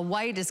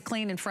 white is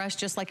clean and fresh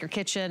just like your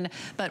kitchen.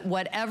 But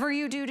whatever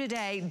you do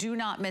today, do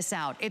not miss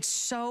out. It's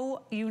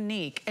so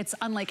unique. It's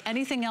unlike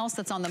anything else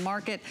that's on the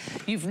market.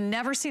 You've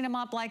never seen a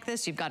mop like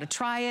this. You've got to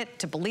try it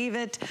to believe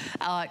it.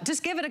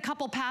 Just give it a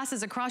couple passes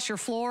across your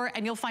floor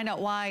and you'll find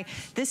out why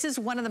this is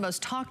one of the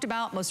most talked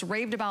about, most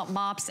raved about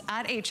mops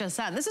at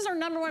HSN. This is our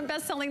 #1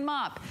 best-selling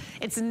mop.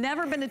 It's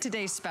never been a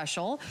today's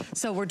special,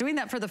 so we're doing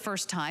that for the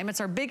first time.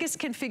 It's our biggest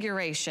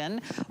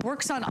configuration,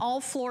 works on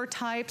all floor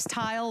types,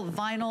 tile,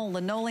 vinyl,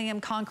 linoleum,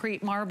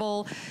 concrete,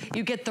 marble.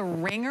 You get the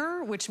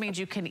ringer, which means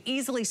you can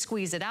easily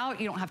squeeze it out.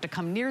 You don't have to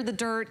come near the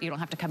dirt. You don't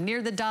have to come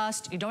near the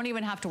dust. You don't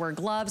even have to wear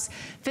gloves.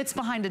 Fits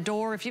behind a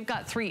door. If you've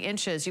got 3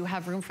 inches, you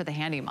have room for the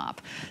handy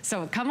mop.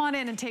 So come on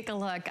in and take a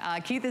look.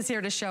 Keith is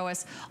here to show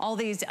us all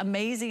these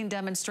amazing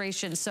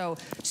demonstrations. So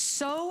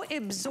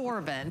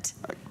absorbent.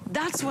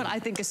 That's what I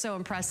think is so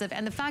impressive.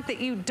 And the fact that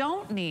you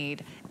don't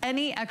need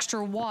any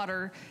extra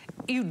water.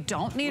 You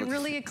don't need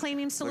really a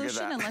cleaning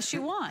solution unless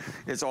you want.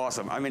 It's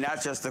awesome. I mean,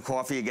 that's just the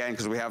coffee again,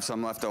 because we have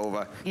some left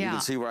over. Yeah. You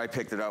can see where I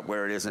picked it up,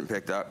 where it isn't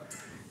picked up.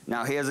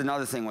 Now, here's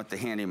another thing with the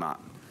handy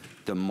mop.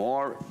 The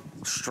more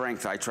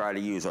strength I try to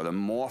use, or the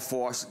more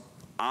force,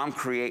 I'm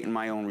creating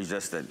my own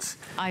resistance.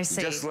 I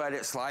see. Just let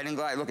it slide and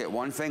glide. Look at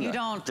one finger. You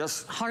don't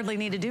hardly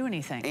need to do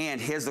anything.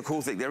 And here's the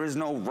cool thing. There is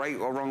no right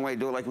or wrong way to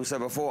do it, like we said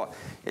before.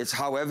 It's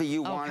however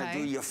you want to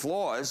do your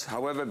floors,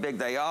 however big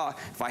they are.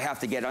 If I have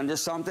to get under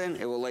something,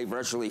 it will lay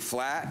virtually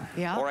flat.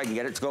 Yeah. Or I can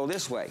get it to go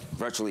this way,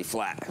 virtually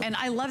flat. And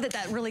I love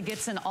that really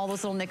gets in all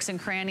those little nicks and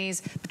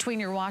crannies between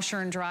your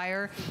washer and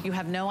dryer. You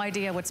have no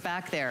idea what's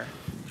back there.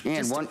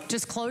 And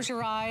just close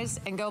your eyes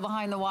and go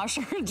behind the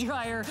washer and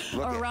dryer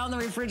or around the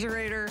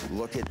refrigerator.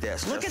 Look at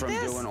this, just from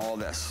doing all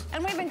this.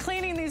 And we've been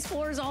cleaning these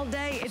floors all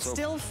day. It's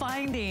still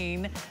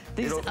finding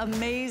these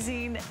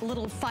amazing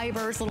little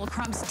fibers, little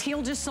crumbs.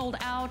 Teal just sold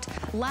out.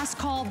 Last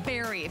call,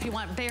 berry. If you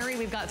want berry,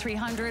 we've got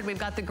 300. We've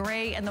got the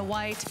gray and the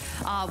white.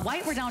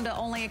 White, we're down to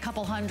only a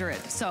couple hundred.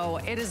 So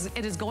it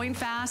is going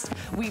fast.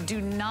 We do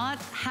not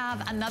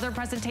have another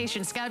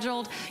presentation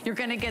scheduled. You're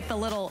gonna get the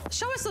little,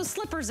 show us those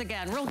slippers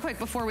again real quick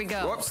before we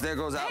go. Whoops, there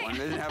goes that one.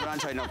 They didn't have it on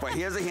tight enough. But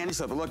here's a handy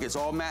slipper. Look, it's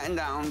all matting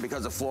down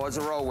because the floors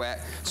are all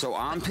wet. So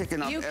I'm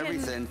picking up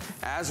everything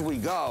as we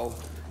go.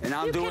 And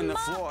I'm doing the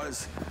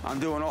floors. I'm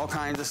doing all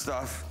kinds of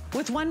stuff.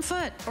 With 1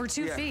 foot or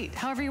 2 feet,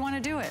 however you want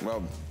to do it.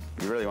 Well,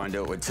 you really want to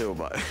do it with 2,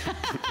 but.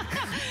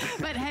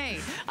 But hey,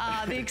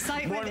 the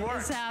excitement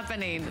is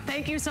happening.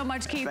 Thank you so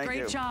much, Keith.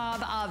 Great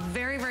job.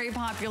 Very, very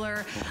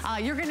popular.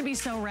 You're going to be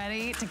so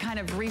ready to kind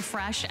of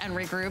refresh and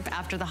regroup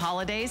after the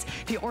holidays.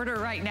 If you order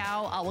right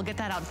now, we'll get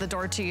that out the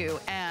door to you.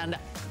 And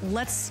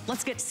let's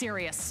get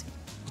serious.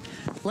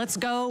 Let's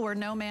go where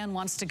no man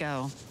wants to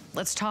go.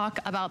 Let's talk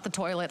about the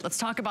toilet. Let's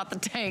talk about the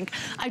tank.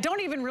 I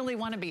don't even really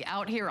want to be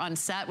out here on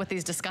set with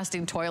these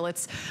disgusting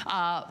toilets,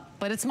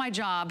 but it's my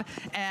job.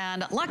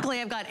 And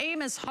luckily, I've got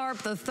Amos Harp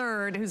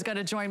III, who's going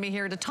to join me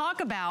here to talk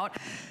about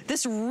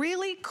this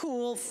really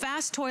cool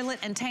fast toilet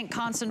and tank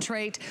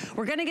concentrate.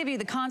 We're going to give you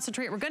the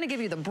concentrate. We're going to give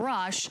you the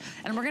brush,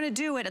 and we're going to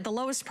do it at the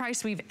lowest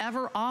price we've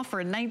ever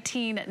offered,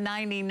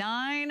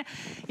 $19.99.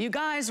 You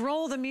guys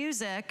roll the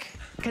music,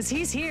 because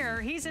he's here.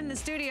 He's in the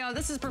studio.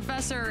 This is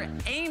Professor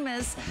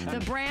Amos, the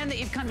brand that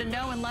you've come to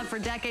know and love for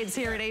decades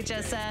here at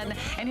HSN.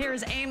 And here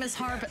is Amos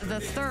Harp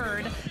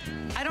III.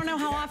 I don't know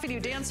how often you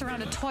dance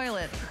around a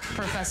toilet,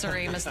 Professor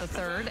Amos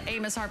III.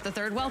 Amos Harp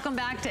III, welcome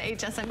back to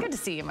HSN. Good to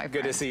see you, my friend.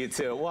 Good to see you,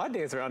 too. Well, I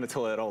dance around the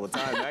toilet all the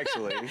time,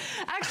 actually.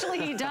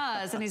 Actually, he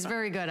does, and he's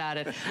very good at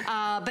it.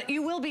 But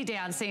you will be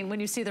dancing when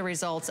you see the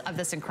results of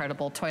this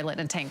incredible toilet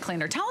and tank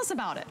cleaner. Tell us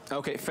about it.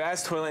 Okay,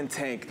 fast toilet and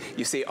tank.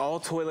 You see, all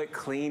toilet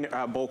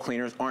bowl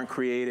cleaners aren't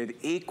created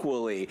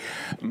equally.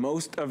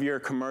 Most of your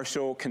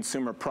commercial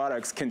consumer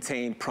products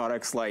contain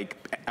products like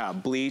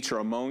bleach or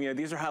ammonia.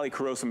 These are highly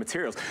corrosive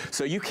materials.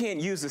 So you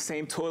can't use the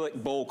same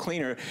toilet bowl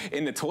cleaner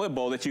in the toilet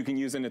bowl that you can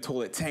use in the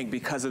toilet tank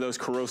because of those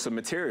corrosive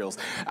materials.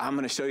 I'm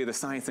going to show you the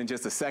science in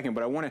just a second,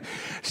 but I want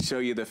to show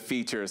you the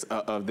features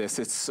of this.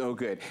 It's so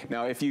good.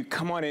 Now, if you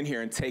come on in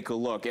here and take a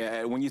look,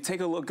 when you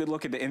take a good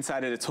look at the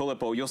inside of the toilet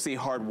bowl, you'll see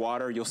hard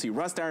water. You'll see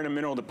rust, iron, and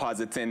mineral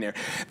deposits in there.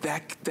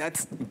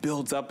 That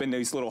builds up in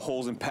these little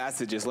holes and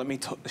passages. Let me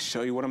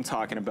show you what I'm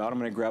talking about. I'm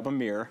going to grab a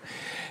mirror,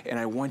 and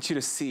I want you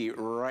to see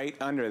right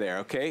under there,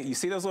 okay? You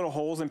see those little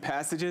holes and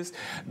passages?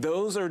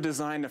 Those are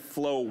designed to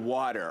flow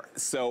water.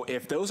 So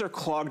if those are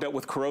clogged up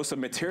with corrosive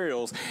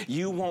materials,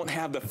 you won't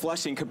have the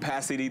flushing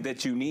capacity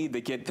that you need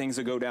to get things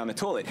to go down the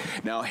toilet.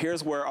 Now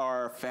here's where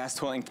our fast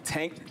toilet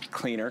tank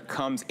cleaner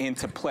comes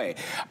into play.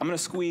 I'm gonna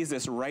squeeze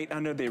this right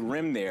under the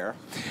rim there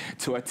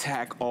to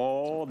attack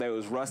all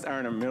those rust,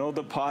 iron, and mineral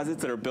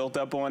deposits that are built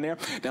up on there.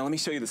 Now let me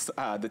show you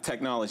the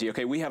technology.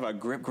 Okay, we have a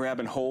grip, grab,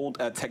 and hold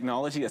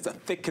technology. That's a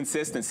thick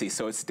consistency,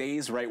 so it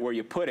stays right where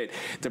you put it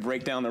to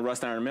break down the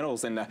rust, iron,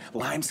 minerals in the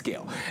lime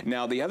scale.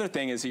 Now the other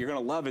thing is you're gonna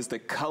love is the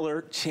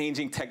color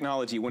changing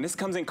technology. When this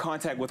comes in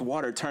contact with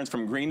water, it turns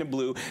from green to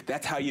blue.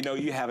 That's how you know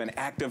you have an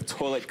active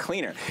toilet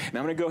cleaner. Now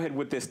I'm gonna go ahead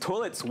with this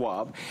toilet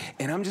swab,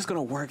 and I'm just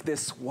gonna work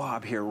this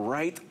swab here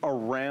right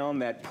around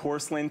that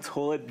porcelain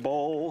toilet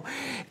bowl.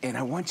 And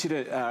I want you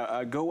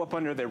to go up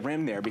under the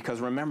rim there, because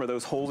remember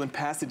those holes and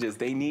passages,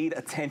 they need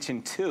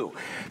attention too.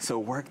 So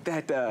work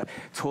that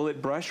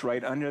toilet brush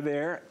right under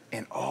there,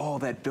 and all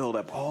that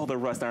buildup, all the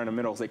rust, iron, and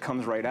minerals, it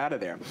comes right out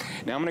of there.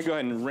 Now I'm gonna go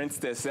ahead and rinse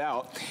this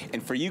out.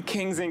 And for you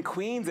kings and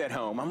queens at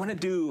home, I'm gonna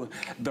do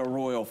the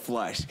royal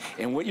flush.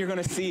 And what you're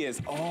gonna see is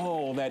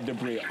all that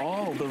debris,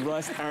 all the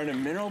rust, iron,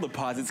 and mineral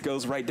deposits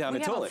goes right down the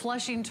toilet. We have a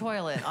flushing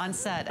toilet on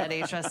set at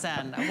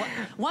HSN.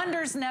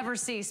 Wonders never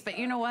cease, but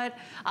you know what?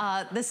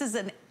 This is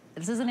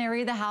an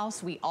area of the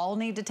house we all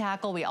need to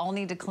tackle, we all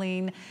need to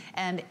clean,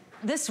 and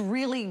this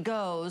really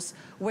goes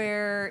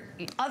where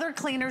other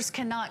cleaners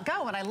cannot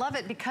go. And I love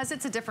it because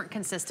it's a different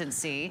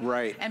consistency.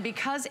 Right. And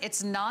because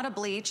it's not a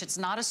bleach, it's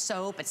not a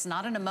soap, it's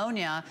not an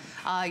ammonia,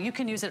 you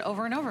can use it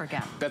over and over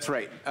again. That's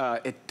right.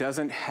 It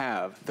doesn't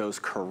have those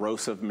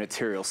corrosive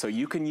materials. So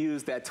you can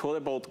use that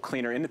toilet bowl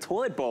cleaner in the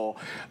toilet bowl,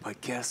 but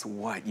guess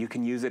what? You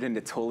can use it in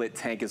the toilet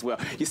tank as well.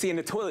 You see in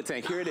the toilet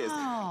tank, here it is.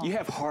 You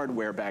have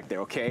hardware back there,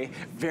 okay?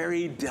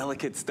 Very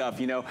delicate stuff,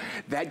 you know.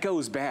 That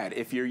goes bad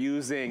if you're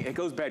using, it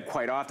goes bad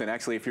quite often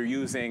actually if you're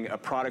using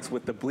products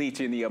with the bleach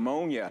and the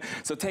ammonia.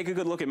 So take a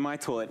good look at my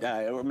toilet.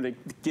 I'm gonna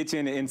get you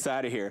in the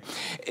inside of here.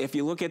 If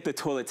you look at the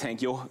toilet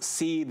tank, you'll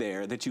see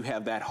there that you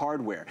have that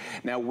hardware.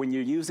 Now when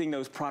you're using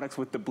those products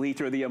with the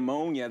bleach or the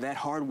ammonia, that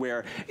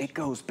hardware, it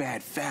goes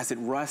bad fast. It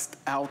rusts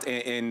out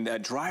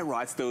and dry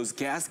rots those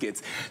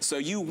gaskets. So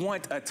you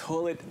want a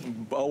toilet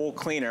bowl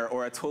cleaner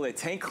or a toilet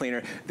tank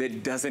cleaner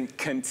that doesn't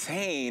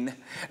contain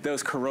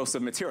those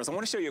corrosive materials. I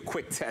want to show you a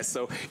quick test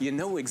so you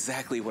know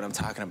exactly what I'm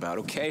talking about,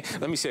 okay?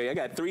 Let me show you. I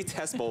got 3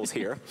 test bowls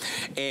here,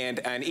 and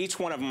each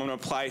one of them I'm going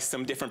to apply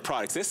some different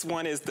products. This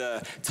one is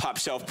the top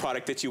shelf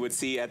product that you would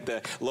see at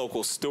the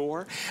local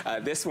store.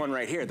 This one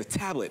right here, the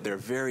tablet, they're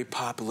very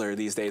popular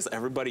these days.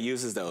 Everybody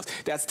uses those.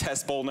 That's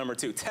test bowl number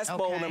 2. Test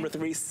bowl number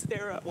 3,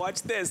 Sarah,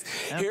 watch this.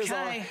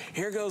 Okay.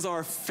 Here goes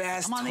our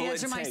fast toilet tank. I'm on the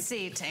edge of my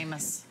seat,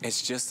 Amos.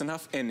 It's just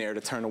enough in there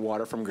to turn the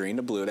water from green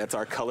to blue. That's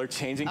our color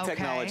changing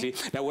technology.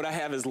 Now what I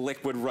have is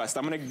liquid rust.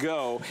 I'm going to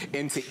go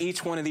into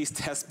each one of these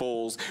test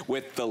bowls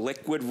with the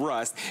liquid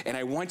rust, and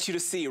I want you to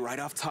see right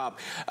off top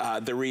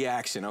the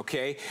reaction,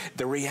 okay?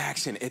 The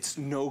reaction, it's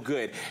no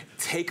good.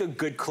 Take a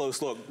good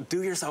close look.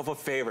 Do yourself a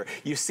favor.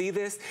 You see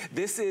this?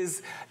 This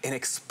is an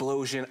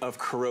explosion of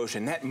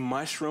corrosion. That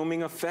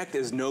mushrooming effect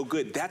is no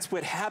good. That's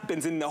what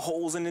happens in the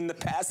holes and in the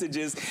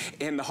passages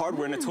in the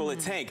hardware in the toilet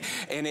tank.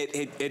 And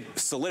it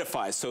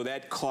solidifies, so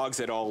that clogs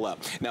it all up.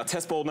 Now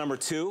test bowl number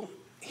 2.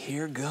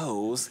 Here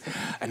goes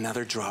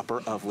another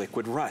dropper of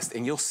liquid rust.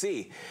 And you'll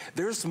see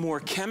there's more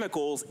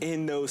chemicals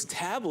in those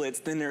tablets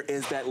than there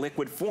is that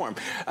liquid form.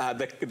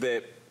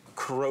 The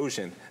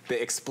corrosion,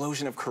 the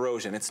explosion of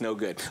corrosion, it's no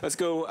good. Let's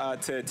go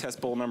to test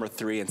bowl number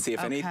 3 and see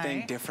if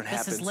anything different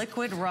happens. This is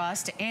liquid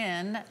rust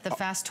in the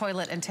fast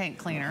toilet and tank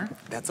cleaner.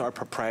 That's our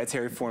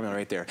proprietary formula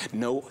right there.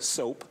 No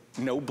soap,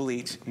 no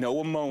bleach,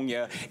 no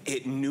ammonia.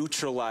 It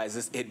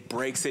neutralizes, it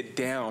breaks it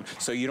down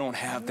so you don't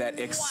have that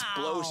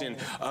explosion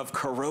of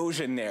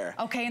corrosion there.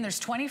 Okay, and there's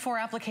 24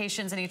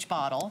 applications in each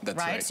bottle,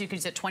 right? So you can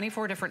use it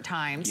 24 different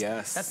times.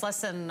 Yes. That's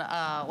less than,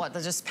 what,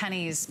 just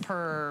pennies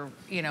per,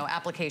 you know,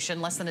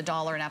 application, less than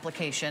 $1 an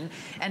application.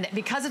 And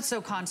because it's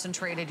so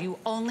concentrated, you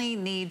only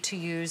need to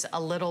use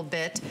a little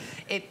bit.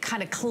 It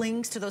kind of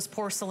clings to those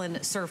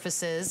porcelain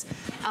surfaces.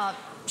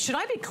 Should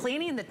I be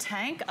cleaning the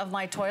tank of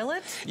my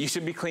toilet? You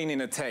should be cleaning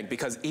the tank,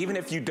 because even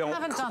if you don't, I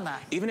haven't done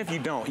that. Even if you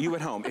don't, you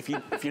at home, if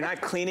you're not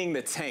cleaning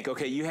the tank,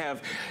 okay,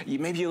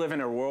 maybe you live in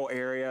a rural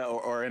area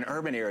or an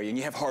urban area and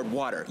you have hard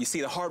water. You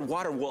see, the hard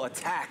water will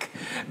attack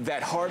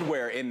that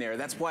hardware in there.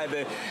 That's why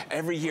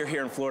every year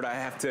here in Florida I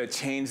have to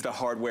change the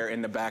hardware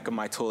in the back of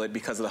my toilet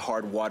because the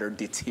hard water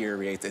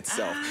deteriorates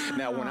itself.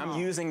 Now, when I'm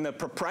using the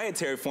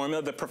proprietary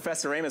formula, the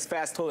Professor Amos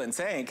Fast Toilet and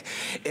Tank,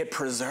 it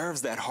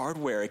preserves that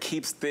hardware. It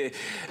keeps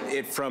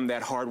it from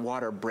that hard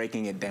water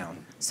breaking it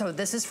down. So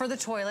this is for the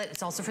toilet.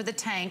 It's also for the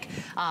tank.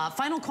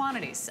 Final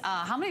quantities.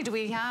 How many do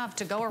we have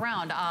to go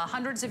around?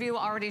 Hundreds of you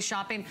already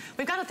shopping.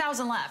 We've got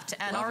 1,000 left,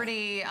 and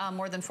already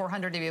more than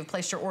 400 of you have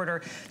placed your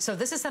order. So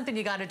this is something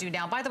you got to do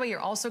now. By the way, you're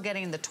also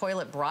getting the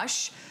toilet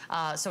brush.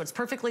 So it's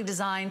perfectly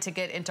designed to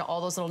get into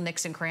all those little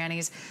nicks and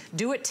crannies.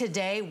 Do it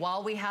today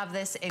while we have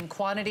this in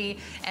quantity.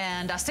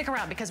 And stick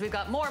around because we've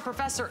got more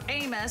Professor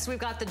Amos. We've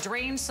got the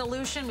drain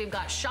solution. We've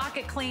got Shock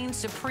It Clean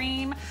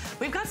Supreme.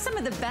 We've got some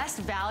of the best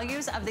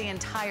values of the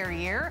entire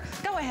year.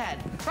 Go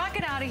ahead, rock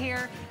it out of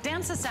here,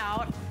 dance us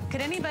out. Could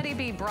anybody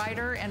be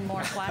brighter and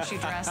more flashy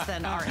dressed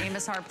than our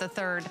Amos Harp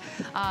III?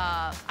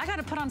 I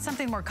gotta put on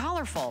something more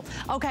colorful.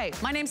 Okay,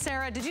 my name's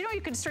Sarah. Did you know you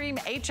can stream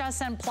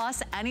HSN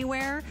Plus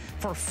anywhere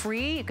for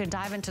free? You can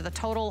dive into the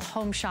total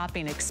home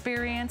shopping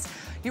experience.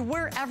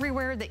 We're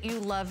everywhere that you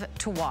love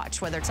to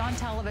watch, whether it's on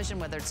television,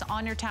 whether it's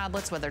on your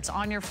tablets, whether it's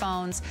on your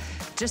phones.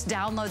 Just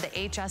download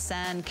the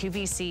HSN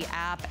QVC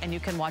app and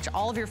you can watch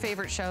all of your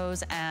favorite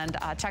shows and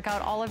check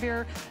out all of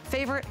your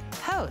favorite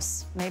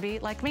hosts, maybe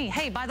like me.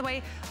 Hey, by the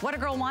way, What a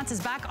Girl Wants is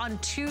back on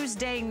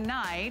Tuesday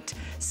night.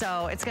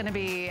 So it's gonna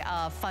be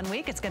a fun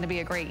week. It's gonna be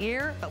a great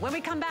year. But when we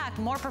come back,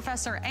 more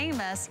Professor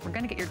Amos. We're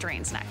gonna get your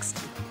drains next.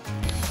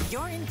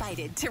 You're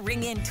invited to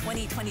ring in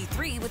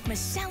 2023 with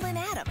Michelle and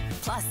Adam,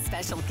 plus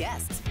special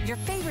guests, your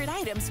favorite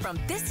items from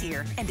this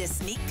year, and a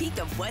sneak peek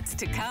of what's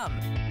to come.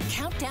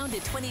 Countdown to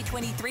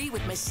 2023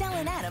 with Michelle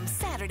and Adam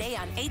Saturday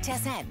on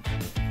HSN.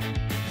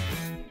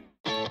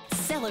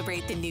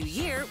 Celebrate the new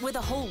year with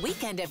a whole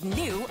weekend of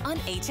new on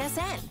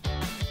HSN.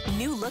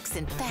 New looks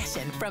and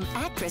fashion from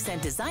actress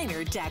and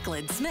designer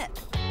Jacqueline Smith.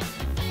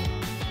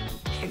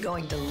 You're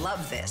going to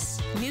love this.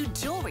 New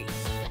jewelry.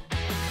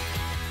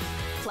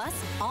 Plus,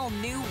 all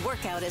new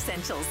workout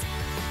essentials,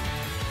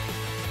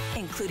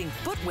 including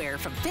footwear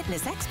from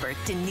fitness expert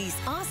Denise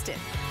Austin.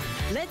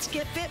 Let's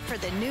get fit for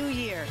the new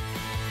year.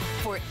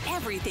 For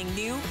everything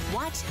new,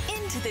 watch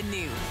Into the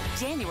New,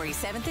 January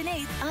 7th and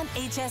 8th on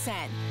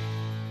HSN.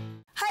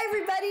 Hi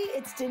everybody,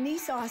 it's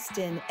Denise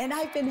Austin, and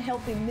I've been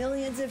helping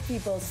millions of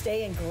people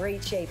stay in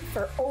great shape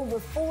for over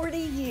 40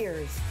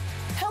 years.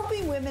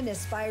 Helping women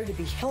aspire to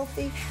be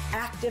healthy,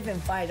 active,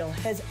 and vital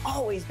has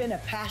always been a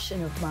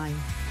passion of mine.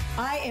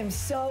 I am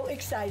so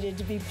excited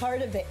to be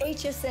part of the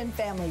HSN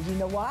family. You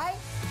know why?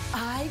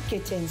 I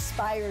get to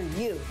inspire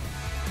you.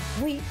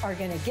 We are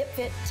going to get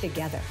fit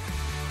together.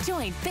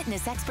 Join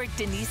fitness expert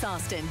Denise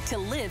Austin to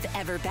live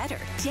ever better,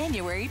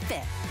 January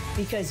 5th.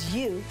 Because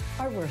you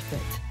are worth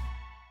it.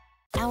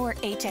 Our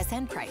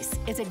HSN price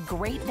is a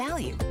great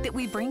value that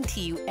we bring to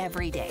you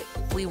every day.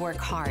 We work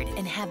hard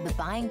and have the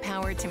buying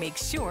power to make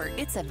sure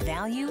it's a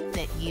value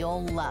that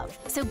you'll love.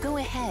 So go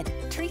ahead,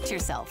 treat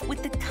yourself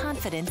with the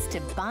confidence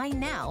to buy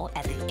now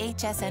at the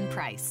HSN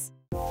price.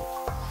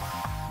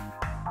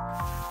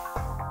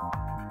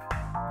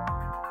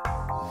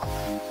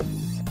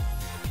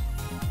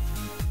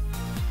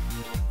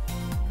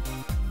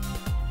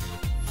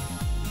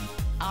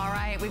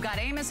 We've got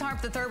Amos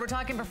Harp III. We're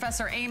talking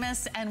Professor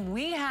Amos, and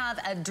we have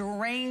a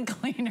drain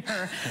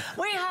cleaner.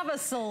 We have a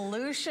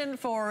solution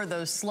for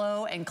those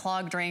slow and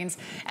clogged drains,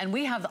 and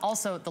we have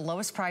also the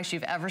lowest price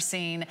you've ever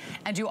seen,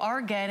 and you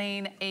are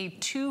getting a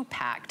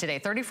 2-pack today,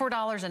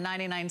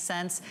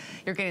 $34.99.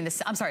 You're getting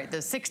this, I'm sorry, the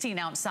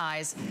 16-ounce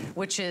size,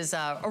 which is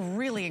a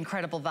really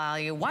incredible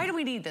value. Why do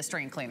we need this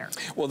drain cleaner?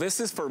 Well, this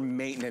is for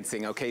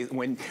maintenancing, okay?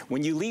 When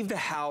you leave the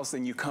house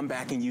and you come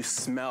back and you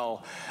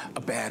smell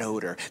a bad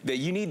odor, that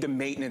you need to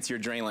maintenance your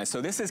drain lines.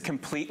 So this is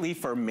completely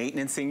for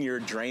maintenancing your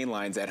drain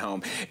lines at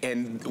home.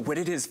 And what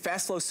it is,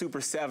 Fast Flow Super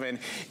 7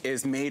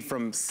 is made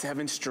from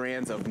 7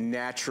 strands of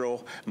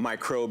natural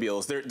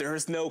microbials.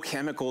 There's no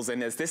chemicals in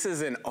this. This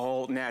is an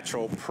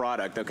all-natural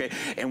product, okay?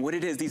 And what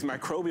it is, these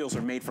microbials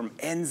are made from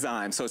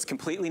enzymes, so it's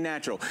completely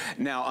natural.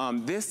 Now,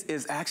 this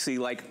is actually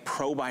like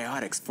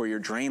probiotics for your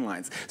drain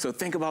lines. So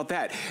think about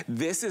that.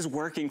 This is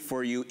working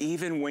for you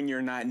even when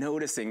you're not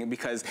noticing,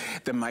 because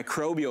the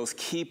microbials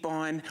keep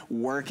on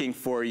working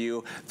for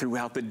you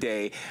throughout the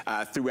day,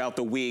 throughout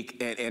the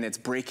week, and it's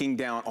breaking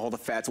down all the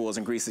fats, oils,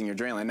 and greases in your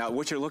drain line. Now,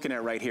 what you're looking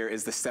at right here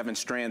is the 7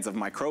 strands of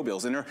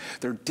microbials, and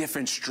they're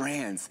different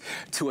strands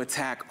to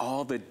attack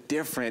all the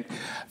different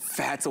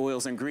fats,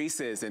 oils, and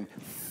greases, and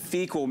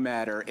fecal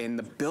matter and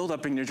the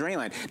buildup in your drain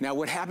line. Now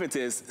what happens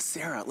is,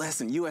 Sarah,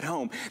 listen, you at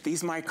home,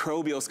 these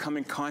microbials come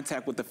in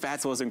contact with the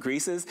fats, oils, and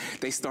greases,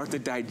 they start to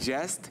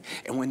digest,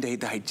 and when they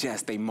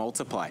digest, they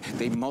multiply.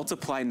 They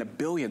multiply into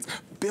billions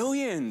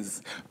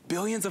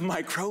of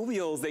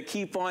microbials that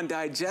keep on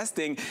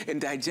digesting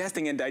and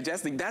digesting and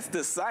digesting. That's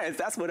the science.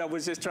 That's what I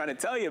was just trying to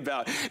tell you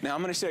about. Now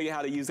I'm gonna show you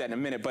how to use that in a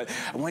minute, but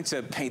I want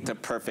to paint the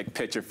perfect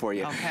picture for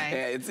you.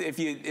 Okay.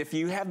 If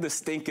you have the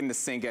stink in the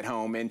sink at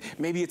home, and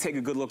maybe you take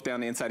a good look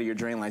down the inside of your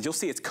drain lines, you'll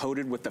see it's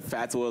coated with the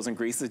fats, oils, and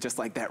greases, just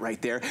like that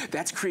right there.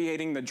 That's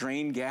creating the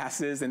drain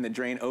gases and the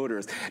drain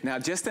odors. Now,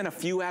 just in a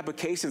few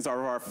applications of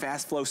our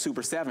Fast Flow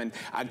Super 7,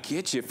 I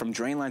get you from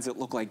drain lines that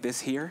look like this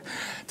here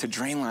to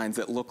drain lines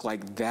that look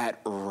like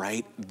that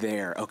right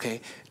there, okay?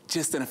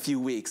 Just in a few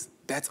weeks.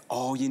 That's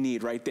all you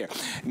need right there.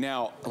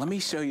 Now, let me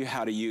show you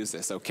how to use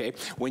this, okay?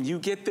 When you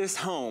get this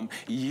home,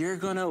 you're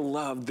gonna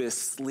love this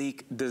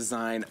sleek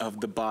design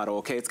of the bottle,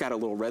 okay? It's got a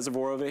little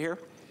reservoir over here.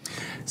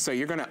 So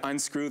you're gonna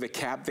unscrew the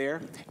cap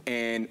there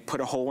and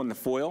put a hole in the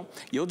foil.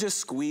 You'll just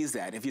squeeze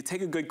that. If you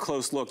take a good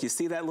close look, you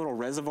see that little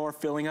reservoir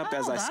filling up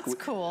as I squeeze?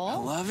 That's cool. I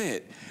love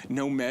it.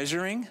 No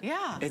measuring.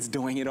 Yeah. It's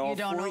doing it all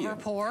for you. You don't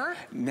overpour.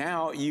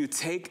 Now you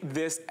take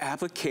this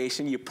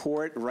application, you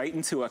pour it right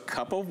into a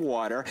cup of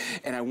water,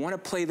 and I wanna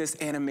play this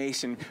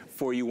animation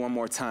for you one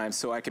more time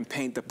so I can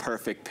paint the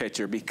perfect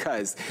picture,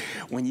 because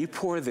when you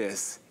pour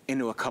this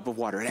into a cup of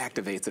water, it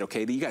activates it,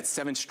 okay? You got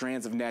 7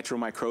 strands of natural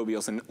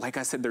microbials, and like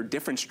I said, they're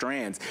different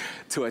strands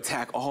to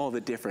attack all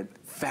the different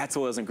fats,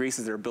 oils, and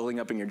greases that are building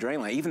up in your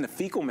drain line, even the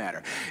fecal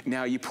matter.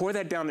 Now, you pour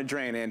that down the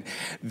drain, and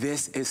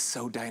this is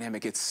so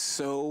dynamic. It's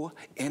so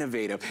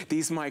innovative.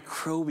 These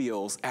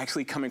microbials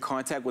actually come in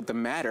contact with the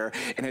matter,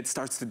 and it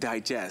starts to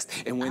digest.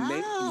 And when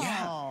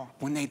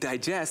when they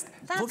digest,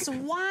 that's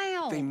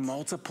wild. They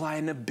multiply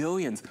into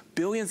billions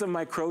of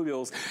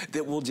microbials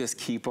that will just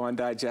keep on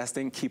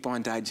digesting, keep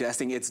on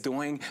digesting. It's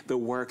doing the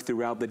work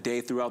throughout the day,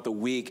 throughout the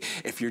week.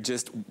 If you're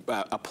just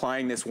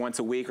applying this once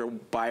a week or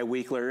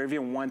bi-weekly or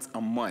even once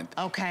a month.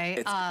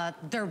 Okay,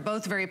 they're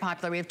both very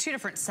popular. We have 2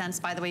 different scents,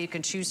 by the way, you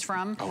can choose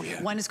from. Oh,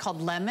 yeah. One is called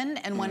lemon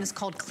and one is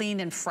called clean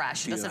and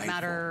fresh. It doesn't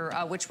matter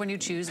which one you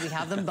choose. We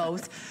have them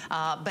both.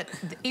 But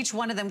each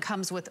one of them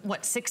comes with,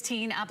 what,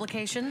 16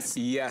 applications?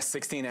 Yes,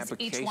 16 applications.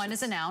 Each one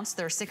is an ounce.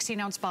 They're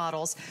 16-ounce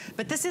bottles.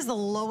 But this is the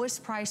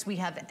lowest price we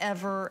have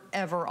ever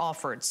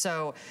offered.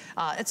 So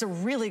it's a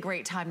really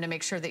great time to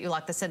make sure that you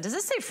lock this in. Does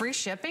this say free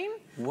shipping?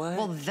 What?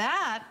 Well,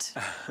 that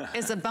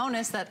is a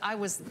bonus that I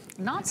was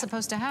not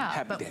supposed to have.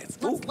 Happy dance.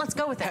 Let's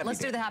go with it. Let's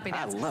do the happy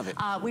dance. I love it.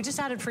 We just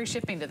added free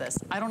shipping to this.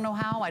 I don't know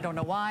how, I don't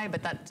know why,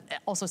 but that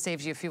also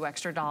saves you a few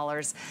extra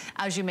dollars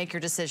as you make your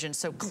decision.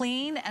 So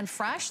clean and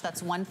fresh,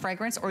 that's one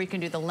fragrance, or you can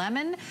do the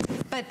lemon.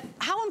 But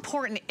how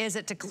important is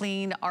it to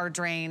clean our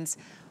drains?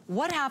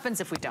 What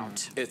happens if we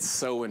don't? It's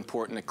so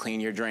important to clean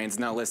your drains.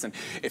 Now listen,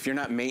 if you're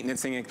not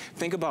maintaining it,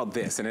 think about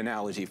this, an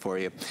analogy for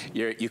you.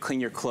 You clean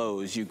your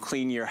clothes, you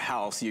clean your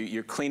house,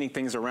 you're cleaning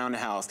things around the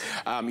house.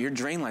 Your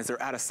drain lines,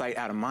 they're out of sight,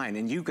 out of mind,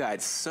 and you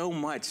got so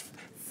much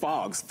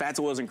fogs, fats,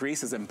 oils, and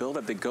greases and build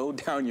up that go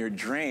down your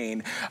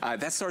drain,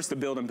 that starts to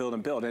build and build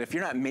and build. And if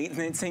you're not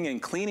maintaining and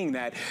cleaning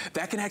that,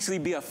 that can actually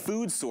be a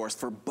food source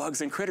for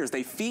bugs and critters.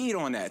 They feed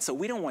on that. So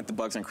we don't want the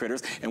bugs and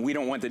critters, and we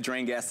don't want the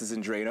drain gases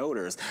and drain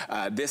odors.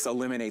 This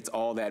eliminates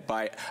all that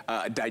by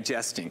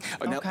digesting.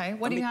 Okay, now,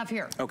 what do you have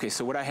here? Okay,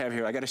 so what I have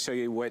here, I gotta show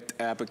you what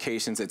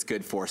applications it's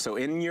good for. So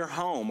in your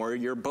home or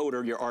your boat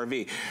or your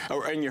RV,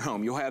 or in your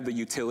home, you'll have the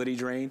utility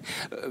drain,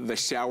 the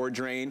shower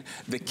drain,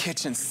 the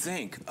kitchen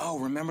sink. Oh,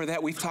 remember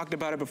that? We've talked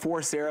about it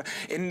before, Sarah.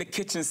 In the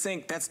kitchen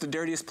sink, that's the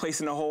dirtiest place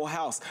in the whole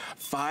house.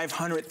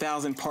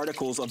 500,000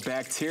 particles of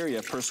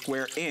bacteria per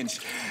square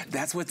inch.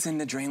 That's what's in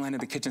the drain line of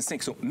the kitchen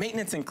sink. So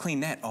maintenance and clean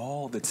that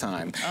all the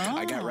time. Oh.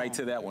 I got right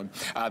to that one.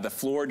 The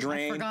floor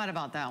drain. I forgot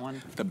about that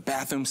one. The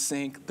bathroom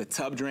sink, the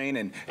tub drain,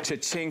 and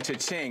cha-ching,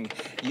 cha-ching.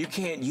 You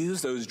can't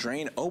use those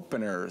drain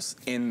openers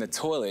in the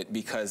toilet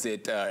because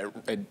it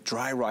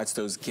dry rots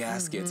those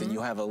gaskets and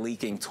you'll have a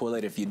leaking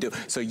toilet if you do.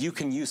 So you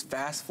can use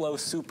Fast Flow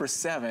Super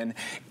 7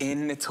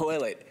 in the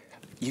toilet.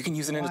 You can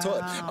use it in the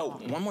toilet. Oh,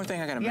 one more thing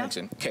I gotta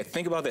mention. Okay,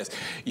 think about this.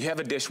 You have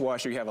a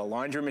dishwasher, you have a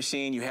laundry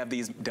machine, you have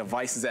these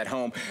devices at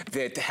home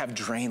that have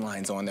drain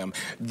lines on them.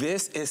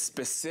 This is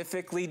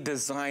specifically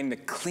designed to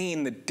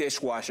clean the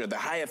dishwasher, the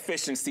high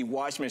efficiency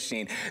wash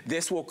machine.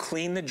 This will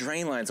clean the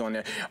drain lines on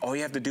there. All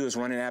you have to do is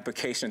run an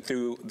application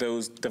through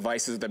those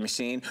devices, the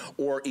machine,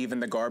 or even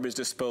the garbage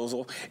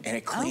disposal, and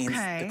it cleans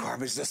the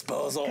garbage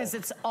disposal. Because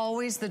it's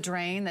always the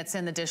drain that's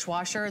in the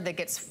dishwasher that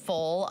gets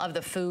full of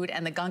the food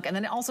and the gunk, and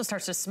then it also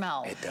starts to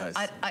smell. It does.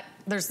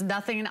 There's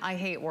nothing I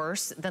hate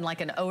worse than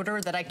like an odor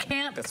that I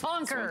can't conquer. That's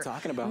what I'm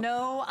talking about.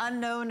 No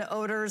unknown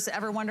odors.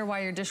 Ever wonder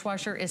why your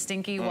dishwasher is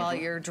stinky while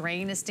your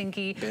drain is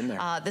stinky? Been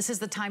there. This is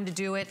the time to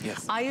do it.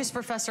 Yes. I use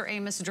Professor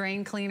Amos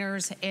drain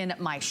cleaners in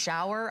my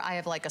shower. I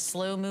have like a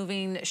slow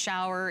moving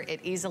shower. It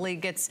easily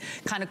gets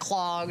kind of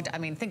clogged. I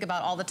mean, think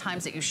about all the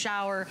times that you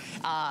shower.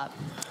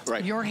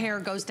 Your hair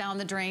goes down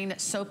the drain.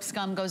 Soap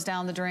scum goes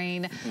down the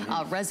drain.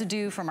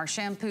 Residue from our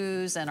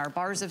shampoos and our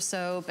bars of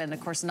soap. And of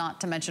course, not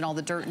to mention all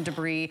the dirt and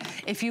debris.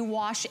 If you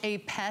wash a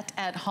pet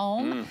at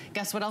home,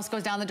 guess what else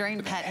goes down the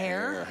drain? Pet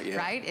hair,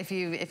 right? If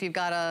you've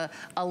got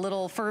a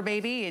little fur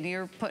baby and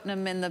you're putting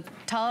them in the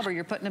tub or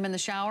you're putting them in the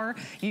shower,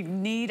 you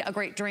need a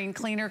great drain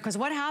cleaner, because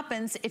what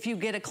happens if you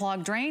get a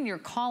clogged drain? You're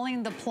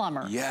calling the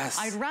plumber. Yes.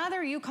 I'd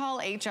rather you call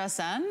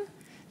HSN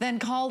then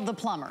call the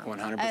plumber.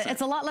 100%.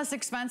 It's a lot less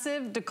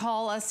expensive to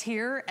call us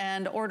here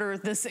and order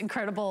this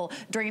incredible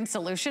drain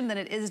solution than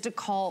it is to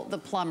call the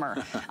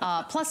plumber.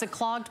 Plus, a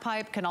clogged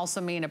pipe can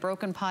also mean a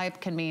broken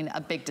pipe, can mean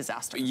a big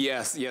disaster.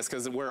 Yes,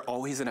 because we're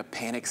always in a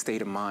panic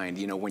state of mind,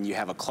 you know, when you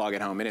have a clog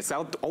at home. And it's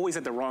always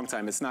at the wrong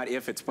time. It's not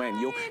if, it's when.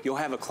 You'll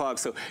have a clog,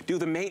 so do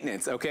the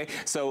maintenance, okay?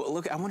 So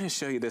look, I want to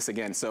show you this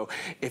again. So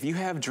if you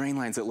have drain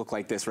lines that look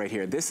like this right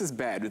here, this is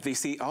bad. If you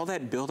see all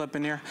that buildup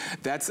in there,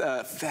 that's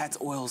fats,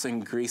 oils,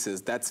 and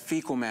greases. That's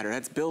fecal matter.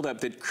 That's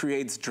buildup that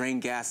creates drain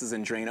gases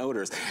and drain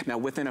odors. Now,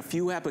 within a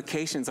few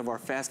applications of our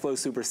Fast Flow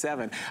Super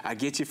 7, I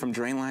get you from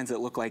drain lines that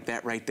look like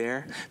that right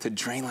there to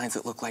drain lines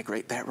that look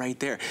like that right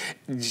there.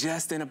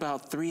 Just in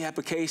about 3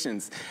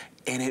 applications.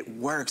 And it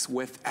works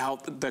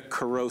without the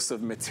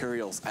corrosive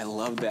materials. I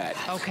love that.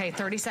 Okay,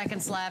 30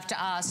 seconds left,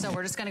 so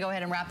we're just gonna go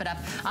ahead and wrap it up.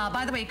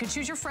 By the way, you can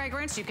choose your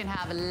fragrance. You can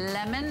have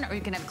lemon or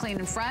you can have clean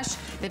and fresh.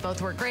 They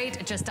both work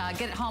great. Just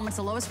get it home. It's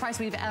the lowest price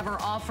we've ever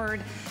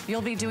offered.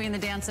 You'll be doing the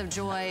Dance of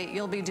Joy.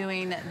 You'll be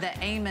doing the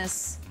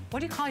Amos. What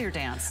do you call your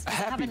dance? A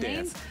happy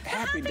dance.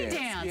 Happy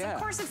dance. Yeah.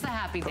 Of course it's the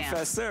happy dance.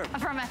 Professor.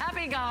 From a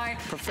happy guy.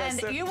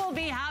 Professor. And you will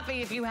be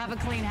happy if you have a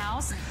clean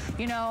house.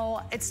 You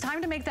know, it's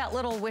time to make that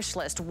little wish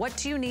list. What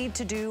do you need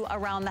to do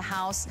around the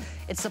house?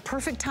 It's the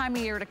perfect time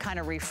of year to kind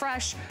of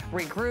refresh,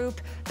 regroup.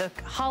 The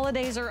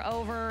holidays are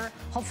over.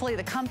 Hopefully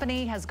the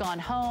company has gone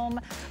home.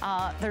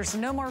 There's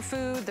no more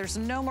food. There's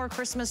no more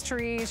Christmas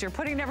trees. You're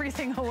putting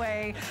everything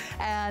away.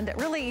 And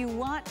really, you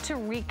want to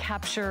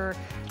recapture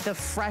the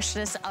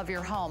freshness of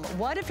your home.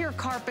 What if your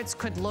carpets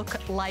could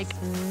look like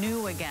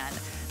new again?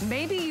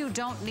 Maybe you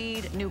don't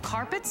need new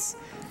carpets.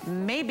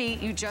 Maybe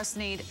you just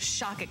need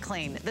Shock It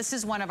Clean. This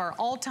is one of our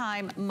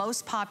all-time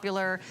most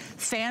popular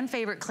fan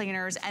favorite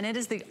cleaners, and it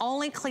is the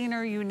only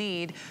cleaner you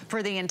need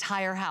for the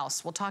entire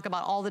house. We'll talk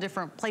about all the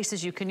different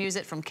places you can use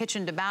it, from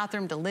kitchen to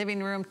bathroom to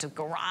living room to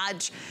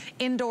garage,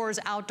 indoors,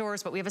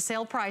 outdoors, but we have a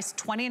sale price,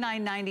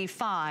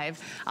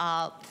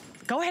 $29.95.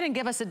 Go ahead and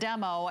give us a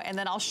demo, and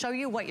then I'll show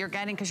you what you're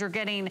getting, because you're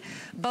getting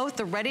both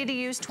the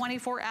ready-to-use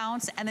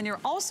 24-ounce, and then you're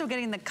also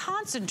getting the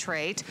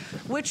concentrate,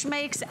 which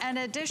makes an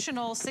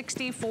additional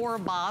 64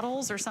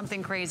 bottles or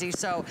something crazy.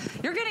 So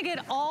you're gonna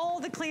get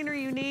all the cleaner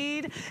you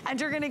need, and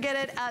you're gonna get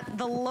it at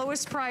the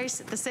lowest price,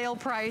 the sale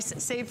price,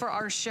 saved for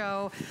our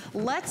show.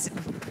 Let's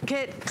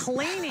get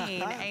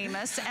cleaning,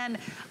 Amos. And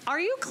are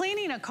you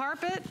cleaning a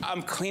carpet?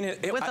 I'm cleaning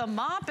it. With a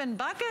mop and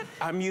bucket?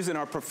 I'm using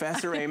our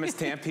Professor Amos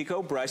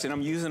Tampico brush, and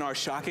I'm using our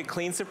Shock It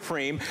Clean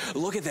Supreme.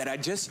 Look at that.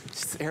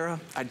 Sarah,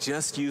 I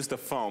just used the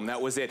foam.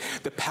 That was it.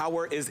 The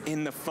power is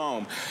in the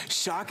foam.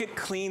 Shock It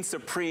Clean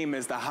Supreme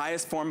is the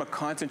highest form of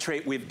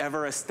concentrate we've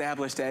ever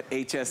established at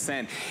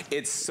HSN.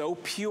 It's so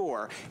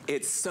pure,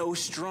 it's so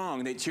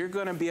strong that you're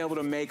going to be able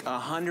to make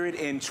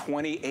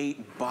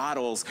 128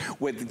 bottles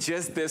with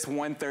just this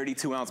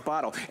 132-ounce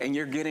bottle. And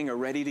you're getting a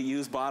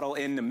ready-to-use bottle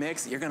in the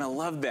mix. You're going to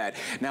love that.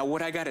 Now,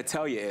 what I got to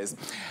tell you is,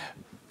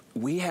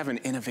 we have an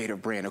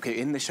innovative brand, okay?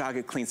 In the Shock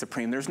It Clean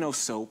Supreme, there's no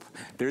soap,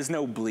 there's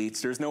no bleach,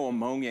 there's no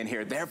ammonia in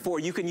here. Therefore,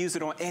 you can use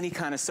it on any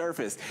kind of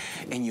surface,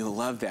 and you'll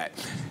love that.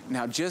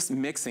 Now, just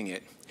mixing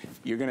it,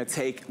 you're gonna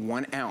take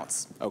 1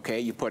 ounce, okay?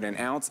 You put 1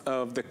 ounce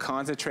of the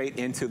concentrate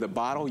into the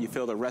bottle, you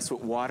fill the rest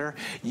with water.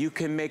 You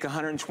can make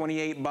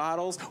 128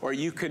 bottles, or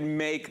you can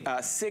make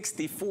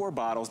 64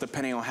 bottles,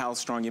 depending on how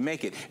strong you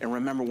make it. And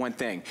remember one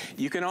thing,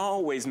 you can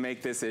always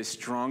make this as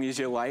strong as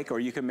you like, or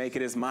you can make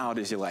it as mild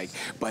as you like.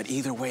 But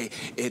either way,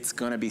 it's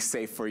gonna be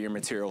safe for your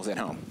materials at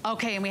home.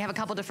 Okay, and we have a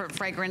couple different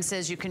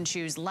fragrances. You can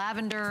choose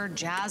lavender,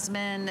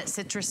 jasmine,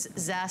 citrus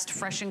zest,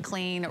 fresh and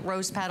clean,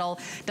 rose petal.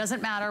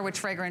 Doesn't matter which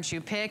fragrance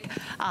you pick,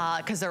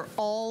 because they're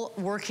all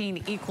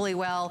working equally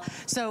well.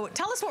 So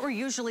tell us what we're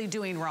usually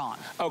doing wrong.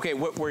 Okay,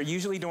 what we're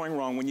usually doing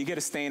wrong, when you get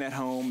a stain at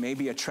home,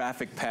 maybe a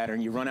traffic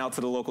pattern, you run out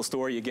to the local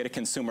store, you get a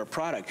consumer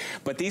product.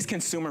 But these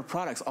consumer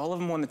products, all of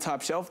them on the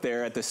top shelf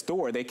there at the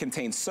store, they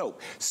contain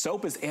soap.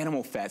 Soap is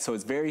animal fat, so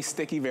it's very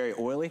sticky, very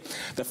oily.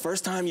 The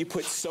first time you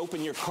put soap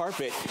in your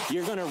carpet,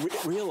 you're gonna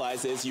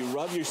realize is you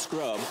rub your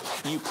scrub,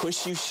 you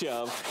push, you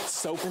shove,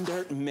 soap and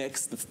dirt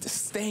mix, the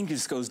stain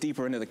just goes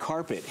deeper into the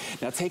carpet.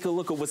 Now take a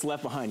look at what's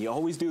left behind. You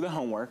always do the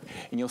homework,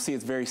 and you'll see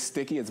it's very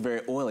sticky, it's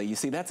very oily. You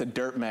see, that's a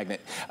dirt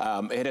magnet.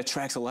 It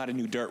attracts a lot of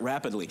new dirt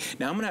rapidly.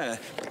 Now I'm gonna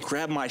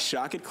grab my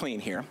Shock It Clean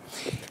here,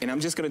 and I'm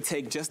just gonna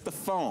take just the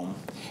foam,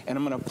 and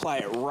I'm gonna apply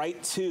it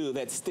right to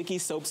that sticky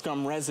soap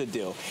scum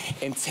residue,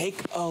 and take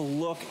a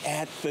look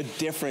at the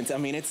difference. I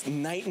mean, it's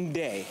night and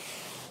day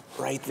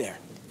right there.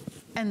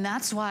 And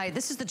that's why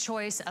this is the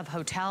choice of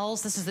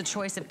hotels. This is the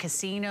choice of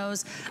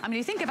casinos. I mean,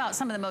 you think about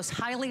some of the most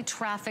highly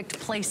trafficked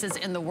places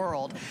in the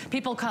world.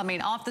 People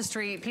coming off the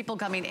street, people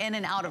coming in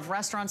and out of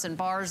restaurants and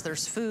bars.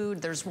 There's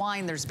food, there's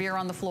wine, there's beer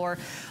on the floor.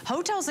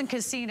 Hotels and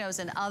casinos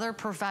and other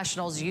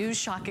professionals use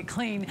Shock It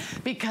Clean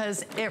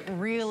because it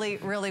really,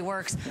 really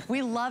works.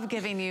 We love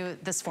giving you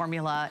this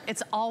formula.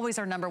 It's always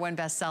our #1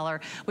 bestseller.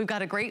 We've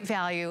got a great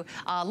value.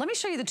 Let me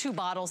show you the 2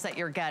 bottles that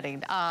you're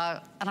getting.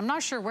 And I'm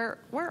not sure,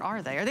 where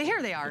are they? Are they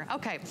here? They are. Okay.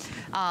 Okay,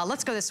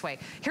 let's go this way.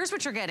 Here's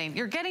what you're getting.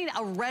 You're getting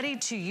a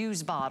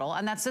ready-to-use bottle,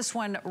 and that's this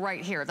one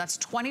right here. That's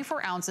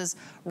 24 ounces,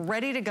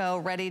 ready to go,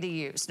 ready to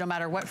use. No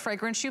matter what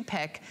fragrance you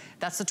pick,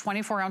 that's the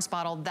 24-ounce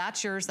bottle.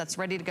 That's yours. That's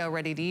ready to go,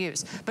 ready to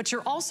use. But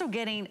you're also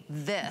getting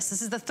this.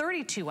 This is the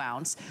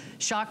 32-ounce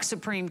Shock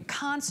Supreme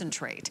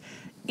Concentrate.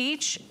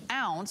 Each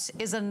ounce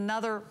is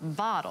another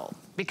bottle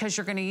because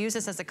you're going to use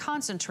this as a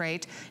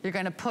concentrate. You're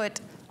going to put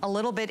a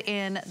little bit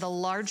in the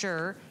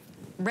larger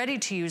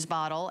ready-to-use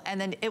bottle, and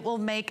then it will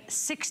make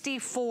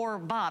 64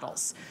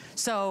 bottles.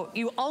 So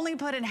you only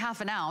put in half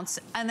an ounce,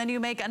 and then you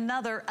make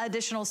another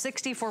additional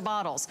 64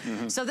 bottles.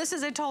 So this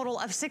is a total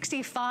of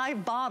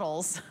 65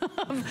 bottles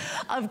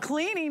of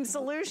cleaning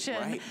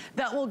solution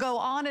that will go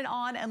on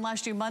and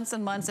last you months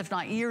and months, if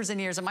not years and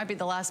years. It might be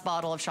the last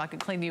bottle of Shock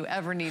and Clean you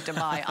ever need to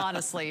buy,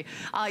 honestly.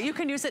 You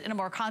can use it in a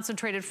more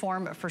concentrated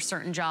form for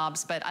certain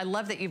jobs, but I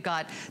love that you've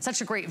got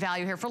such a great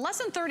value here. For less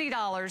than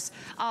 $30,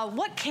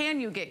 what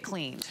can you get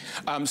cleaned?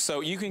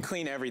 So you can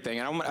clean everything.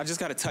 And I just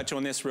got to touch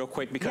on this real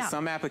quick because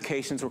some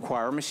applications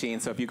require a machine.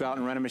 So if you go out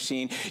and run a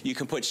machine, you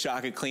can put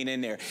Shock and Clean in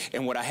there.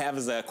 And what I have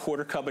is a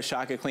quarter cup of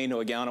Shock and Clean to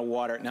a gallon of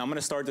water. Now I'm going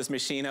to start this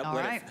machine up. I'm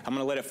going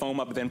to let it foam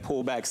up and then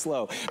pull back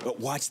slow. But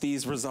watch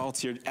these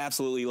results. You'll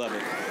absolutely love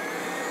it.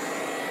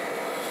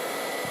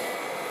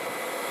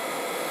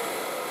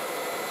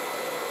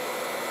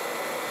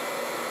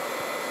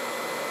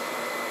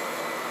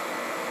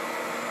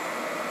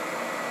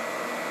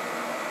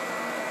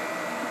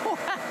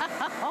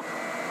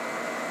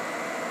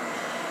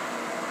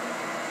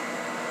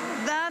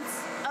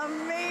 That's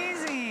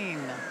amazing.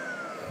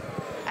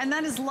 And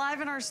that is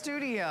live in our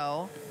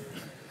studio.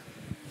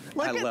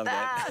 Look at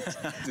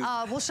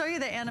that. We'll show you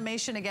the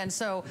animation again.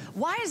 So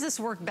why does this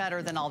work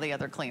better than all the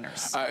other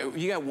cleaners?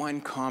 You got one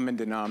common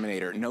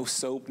denominator. No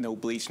soap, no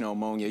bleach, no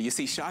ammonia. You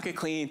see, Shock and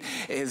Clean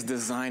is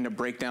designed to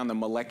break down the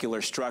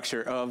molecular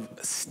structure of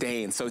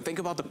stains. So think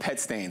about the pet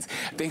stains.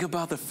 Think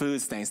about the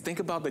food stains.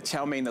 Think about the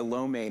chow mein, the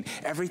lo mein.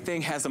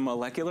 Everything has a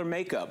molecular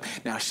makeup.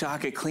 Now,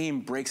 Shock and Clean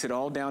breaks it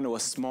all down to a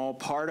small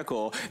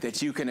particle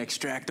that you can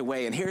extract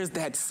away. And here's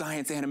that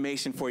science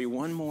animation for you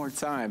one more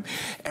time.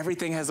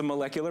 Everything has a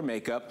molecular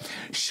makeup.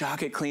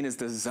 Shock and Clean is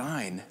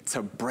designed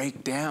to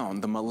break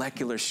down the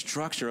molecular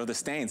structure of the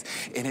stains,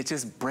 and it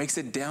just breaks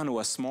it down to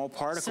a small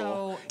particle.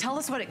 So tell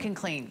us what it can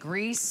clean.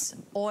 Grease,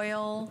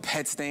 oil,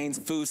 pet stains,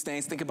 food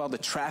stains. Think about the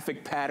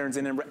traffic patterns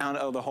in and out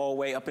of the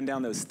hallway, up and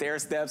down those stair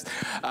steps.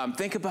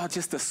 Think about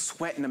just the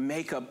sweat and the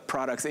makeup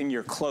products in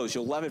your clothes.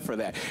 You'll love it for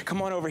that. Come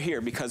on over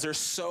here because there's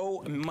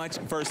so much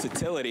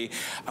versatility.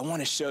 I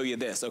want to show you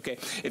this, okay?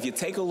 If you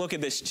take a look at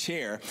this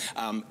chair,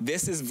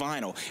 this is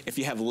vinyl. If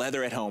you have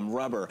leather at home,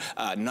 rubber,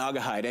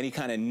 Naugahyde, any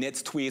kind of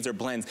knits, tweeds, or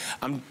blends,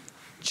 I'm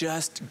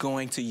just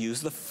going to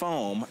use the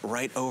foam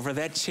right over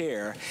that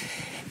chair,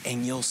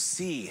 and you'll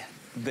see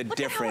the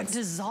difference. Look how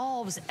it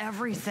dissolves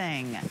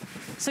everything.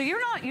 So you're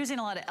not using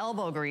a lot of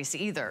elbow grease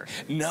either.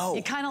 No.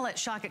 You kind of let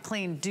Shock and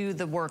Clean do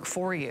the work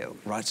for you.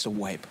 Watch the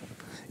wipe.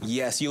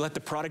 Yes, you let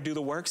the product do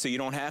the work so you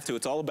don't have to.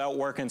 It's all about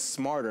working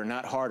smarter,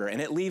 not harder.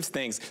 And it leaves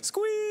things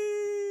squeaky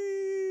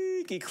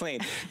clean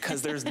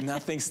because there's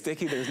nothing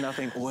sticky, there's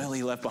nothing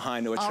oily left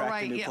behind to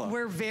attract the new clothes.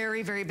 We're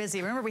very, very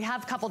busy. Remember, we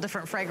have a couple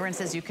different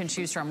fragrances you can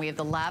choose from. We have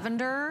the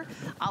lavender.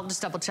 I'll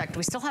just double check. Do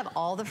we still have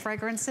all the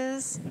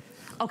fragrances?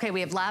 Okay, we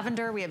have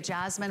lavender, we have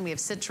jasmine, we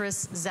have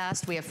citrus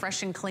zest, we have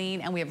fresh and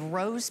clean, and we have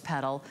rose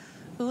petal.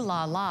 Ooh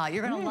la la,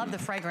 you're gonna love the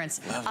fragrance.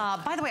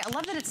 By the way, I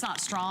love that it's not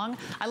strong.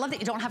 I love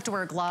that you don't have to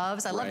wear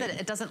gloves. I love that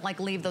it doesn't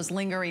like leave those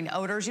lingering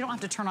odors. You don't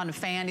have to turn on a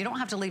fan. You don't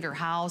have to leave your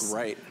house.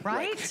 Right?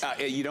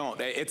 You don't.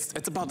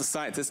 It's about the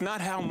science. It's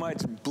not how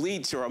much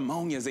bleach or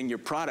ammonia is in your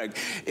product.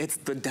 It's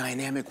the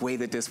dynamic way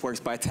that this works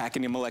by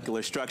attacking the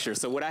molecular structure.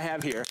 So what I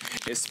have here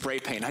is spray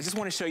paint. I just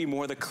want to show you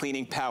more of the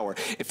cleaning power.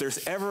 If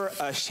there's ever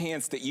a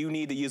chance that you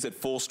need to use it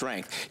full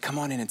strength, come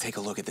on in and take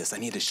a look at this. I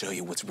need to show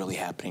you what's really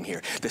happening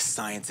here. The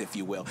science, if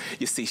you will.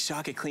 You see,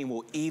 Shock and Clean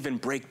will even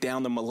break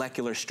down the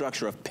molecular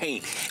structure of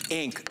paint,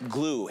 ink,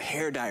 glue,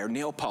 hair dye, or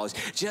nail polish.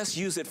 Just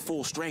use it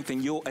full strength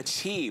and you'll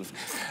achieve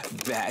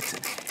that.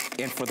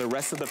 And for the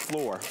rest of the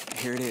floor,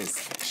 here it is.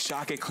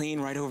 Shock and Clean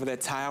right over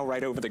that tile,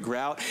 right over the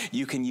grout.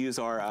 You can use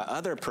our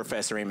other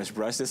Professor Amos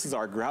brush. This is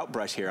our grout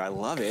brush here. I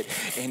love it.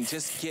 And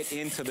just get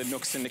into the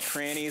nooks and the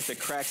crannies, the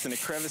cracks and the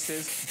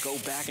crevices. Go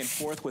back and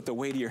forth with the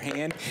weight of your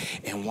hand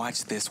and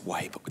watch this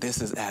wipe.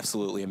 This is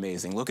absolutely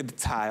amazing. Look at the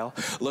tile.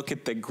 Look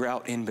at the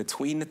grout in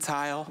between the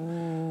tile.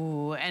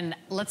 Ooh, and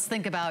let's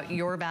think about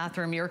your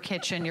bathroom, your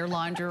kitchen, your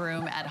laundry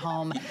room at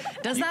home.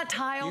 Does that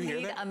tile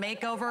need a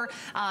makeover?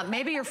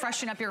 Maybe you're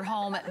freshening up your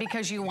home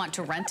because you want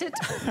to rent it.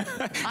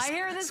 I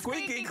hear this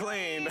squeaky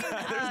clean.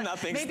 There's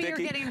nothing maybe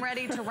sticky. You're getting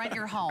ready to rent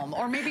your home,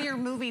 or maybe you're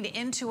moving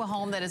into a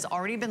home that has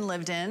already been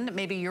lived in.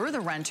 Maybe you're the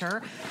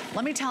renter.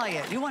 Let me tell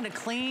you, you want to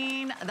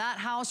clean that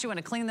house, you want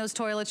to clean those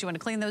toilets, you want to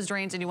clean those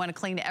drains, and you want to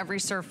clean every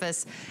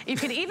surface. You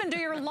can even do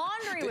your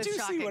laundry with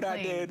Shock and Clean. Did you see what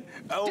I did?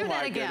 Oh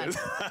my goodness.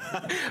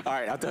 All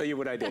right, I'll tell you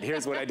what I did.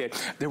 Here's what I did.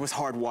 There was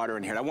hard water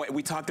in here.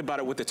 We talked about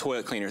it with the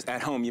toilet cleaners.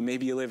 At home,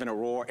 maybe you live in a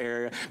rural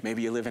area,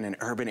 maybe you live in an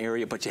urban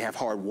area, but you have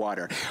hard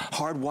water.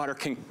 Hard water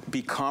can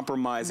be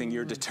compromising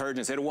your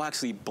detergents. It will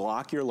actually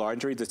block your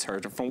laundry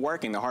detergent from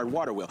working, the hard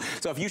water will.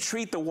 So if you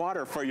treat the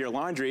water for your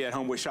laundry at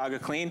home with Shaka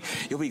Clean,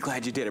 you'll be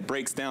glad you did. It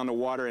breaks down the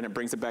water and it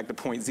brings it back to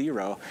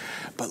 0.0.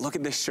 But look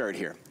at this shirt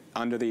here.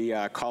 Under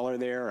the collar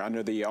there,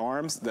 under the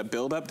arms, the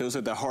buildup, those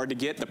are the hard to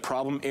get, the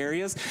problem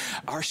areas.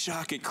 Our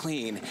Shaka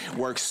Clean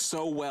works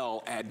so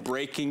well at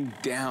breaking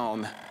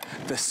down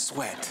the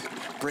sweat,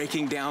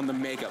 breaking down the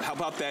makeup. How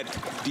about that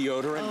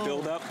deodorant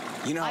buildup?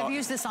 You know, I've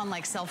used this on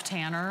like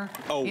self-tanner,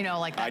 you know,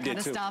 like that kind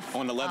of stuff.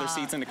 On the leather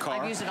seats in the car.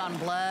 I've used it on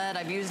blood.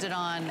 I've used it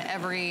on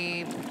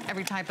every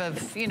type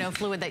of, you know,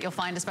 fluid that you'll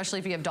find, especially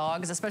if you have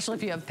dogs, especially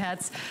if you have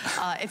pets.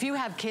 If you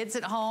have kids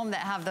at home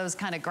that have those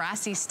kind of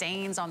grassy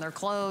stains on their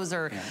clothes,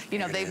 or you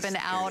know, they've been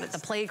out at the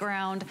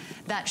playground,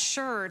 that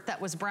shirt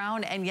that was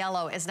brown and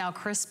yellow is now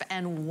crisp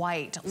and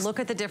white. Look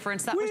at the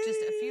difference. That was just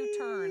a few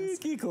turns.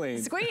 Squeaky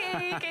clean.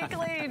 Squeaky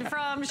clean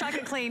from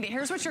Shaka Clean.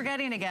 Here's what you're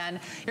getting again.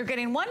 You're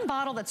getting one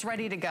bottle that's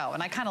ready to go,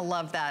 and I kind of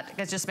love that.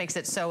 It just makes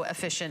it so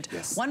efficient.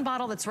 Yes. One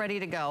bottle that's ready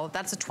to go.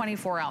 That's a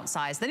 24-ounce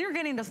size. Then you're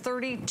getting the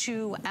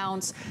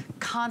 32-ounce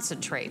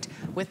concentrate.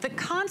 With the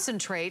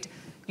concentrate,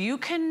 you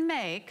can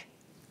make,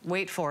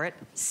 wait for it,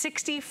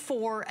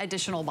 64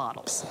 additional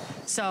bottles.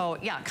 So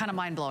yeah, kind of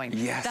mind-blowing.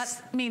 Yes.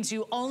 That means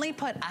you only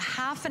put a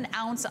half an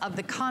ounce of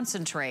the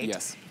concentrate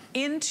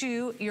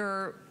into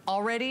your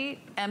already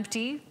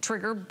empty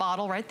trigger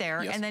bottle right there,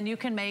 and then you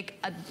can make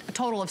a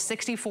total of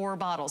 64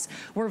 bottles.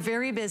 We're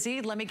very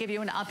busy. Let me give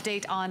you an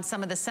update on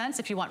some of the scents.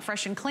 If you want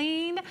fresh and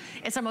clean,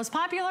 it's our most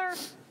popular.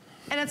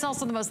 And it's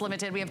also the most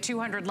limited. We have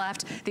 200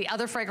 left. The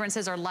other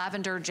fragrances are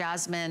lavender,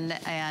 jasmine,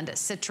 and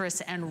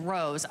citrus, and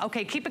rose.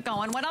 Okay, keep it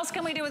going. What else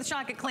can we do with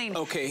Shaka Clean?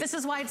 Okay. This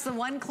is why it's the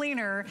one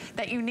cleaner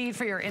that you need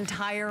for your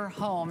entire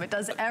home. It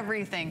does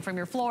everything from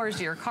your floors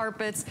to your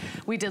carpets.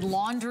 We did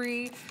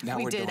laundry.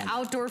 We did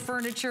outdoor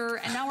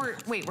furniture. And now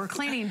we're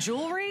cleaning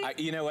jewelry?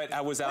 You know what?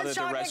 I was out at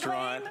the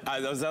restaurant.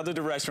 I was out at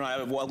the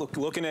restaurant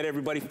looking at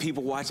everybody,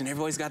 people watching.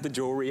 Everybody's got the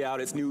jewelry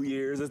out. It's New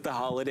Year's. It's the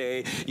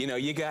holiday. You know,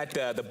 you got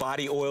the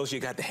body oils. You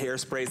got the hair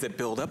sprays that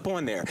build up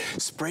on there.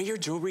 Spray your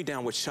jewelry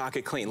down with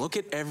Shaka Clean. Look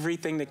at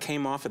everything that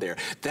came off of there.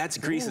 That's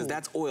greases,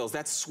 that's oils,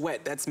 that's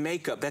sweat, that's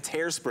makeup, that's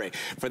hairspray.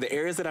 For the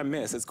areas that I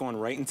missed, it's going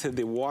right into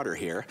the water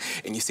here,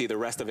 and you see the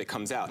rest of it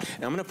comes out.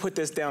 And I'm gonna put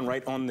this down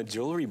right on the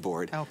jewelry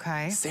board.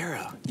 Okay.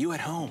 Sarah, you at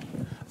home,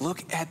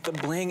 look at the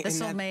bling in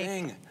that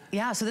thing.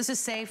 Yeah, so this is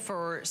safe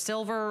for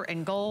silver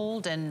and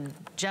gold and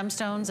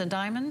gemstones and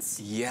diamonds?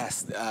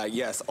 Yes,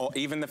 yes.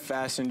 Even the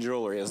fashion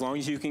jewelry. As long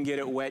as you can get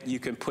it wet, you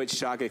can put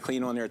Shaka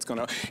Clean on there. It's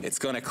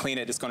gonna clean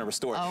it. It's gonna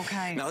restore it.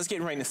 Okay. Now let's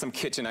get right into some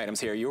kitchen items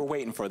here. You were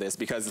waiting for this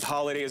because the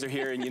holidays are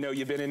here, and you know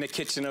you've been in the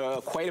kitchen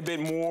quite a bit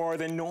more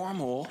than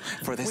normal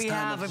for this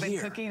time of year.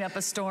 We've been cooking up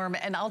a storm,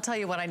 and I'll tell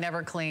you what, I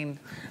never clean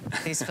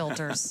these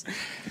filters.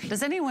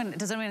 Does anyone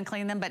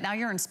clean them? But now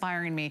you're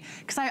inspiring me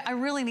because I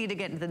really need to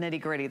get into the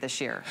nitty-gritty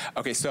this year.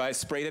 Okay, so I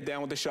sprayed it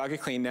down with the Shaka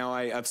Clean. Now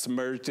I've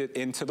submerged it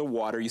into the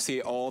water. You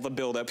see all the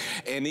buildup.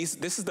 And this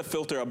is the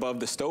filter above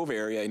the stove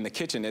area in the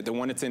kitchen, the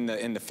one that's in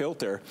the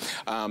filter.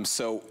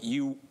 So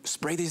you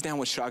spray these down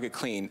with Shaka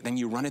Clean, then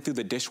you run it through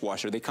the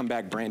dishwasher. They come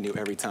back brand new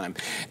every time.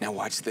 Now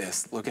watch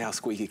this. Look at how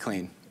squeaky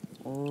clean.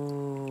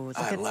 Ooh,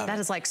 that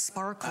is like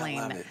sparkling.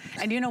 I love it.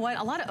 And you know what?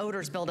 A lot of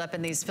odors build up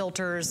in these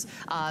filters.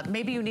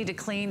 Maybe you need to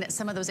clean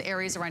some of those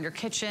areas around your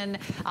kitchen.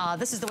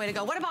 This is the way to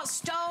go. What about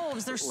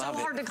stoves? They're so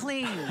hard to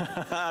clean.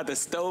 The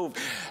stove.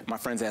 My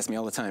friends ask me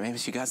all the time, hey,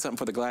 you got something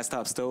for the glass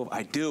top stove?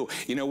 I do.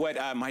 You know what?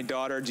 My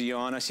daughter,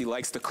 Gianna, she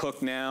likes to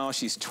cook now.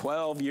 She's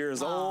 12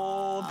 years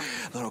old.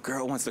 Little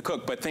girl wants to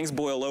cook, but things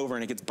boil over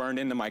and it gets burned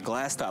into my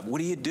glass top. What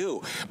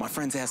do? My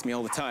friends ask me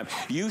all the time,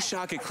 use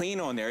Shaka Clean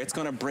on there. It's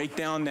going to break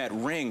down that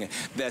ring,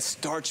 that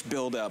starch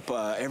buildup,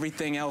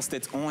 everything else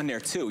that's on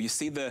there too. You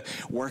see the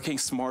working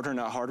smarter,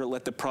 not harder,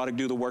 let the product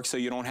do the work so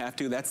you don't have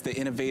to. That's the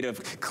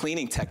innovative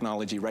cleaning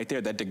technology right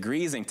there, that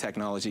degreasing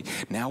technology.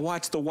 Now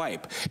watch the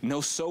wipe.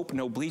 No soap,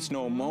 no bleach,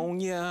 no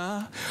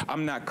ammonia.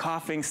 I'm not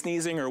coughing,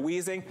 sneezing, or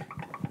wheezing.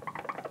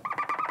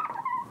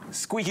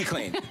 Squeaky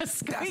clean.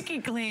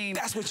 Squeaky clean.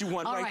 That's what you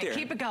want right there. All right,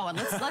 keep it going.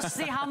 Let's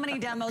see how many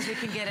demos we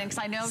can get in, because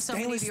I know so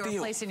many of you are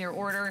placing your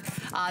order.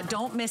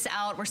 Don't miss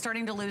out. We're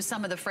starting to lose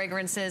some of the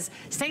fragrances.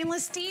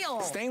 Stainless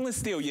steel. Stainless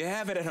steel. You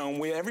have it at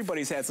home.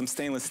 Everybody's had some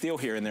stainless steel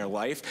here in their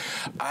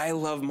life. I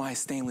love my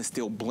stainless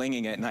steel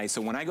blinging at night. So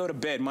when I go to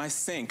bed, my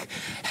sink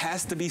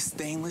has to be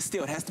stainless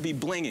steel. It has to be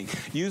blinging.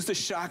 Use the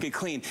Shaka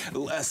Clean.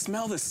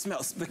 Smell the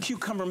smell. The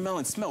cucumber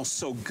melon smells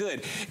so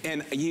good.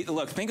 And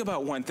look, think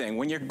about one thing.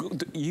 When you're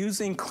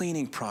using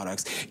cleaning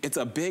products, it's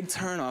a big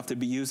turnoff to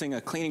be using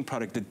a cleaning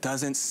product that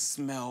doesn't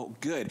smell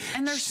good.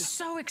 And they're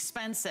so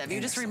expensive.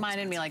 You just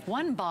reminded me, like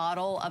one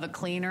bottle of a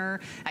cleaner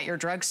at your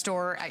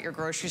drugstore, at your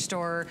grocery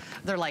store,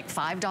 they're like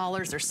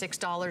 $5, they're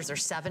 $6, they're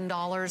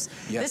 $7.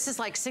 Yes. This is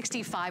like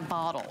 65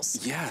 bottles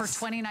for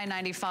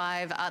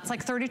 $29.95. It's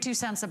like 32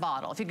 cents a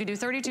bottle. If you could do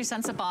 32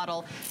 cents a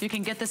bottle, you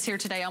can get this here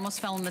today.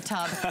 Almost fell in the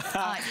tub.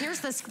 There's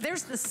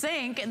the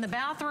sink in the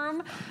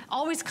bathroom,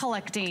 always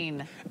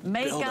collecting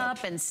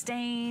makeup and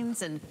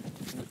stains and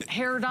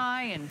hair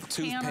dye and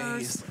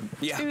tanners,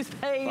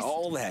 toothpaste.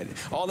 All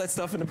that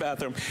stuff in the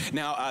bathroom.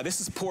 Now,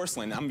 this is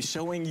porcelain. I'm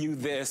showing you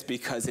this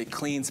because it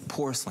cleans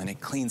porcelain.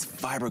 It cleans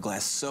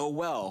fiberglass so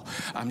well.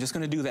 I'm just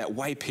gonna do that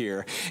wipe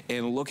here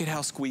and look at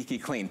how squeaky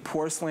clean.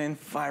 Porcelain,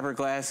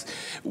 fiberglass,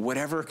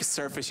 whatever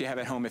surface you have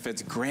at home, if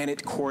it's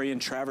granite, corian,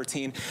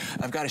 travertine.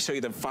 I've got to show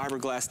you the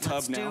fiberglass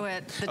tub now.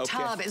 Let's do it. The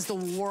tub is the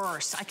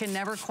worst. I can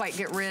never quite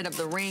get rid of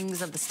the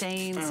rings of the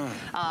stains.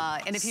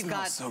 And if you've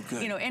got,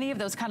 you know, any of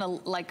those kind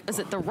of like, is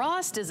it the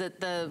rust? Is it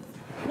the,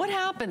 what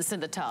happens in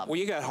the tub? Well,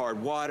 you got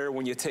hard water.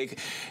 When you take,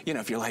 you know,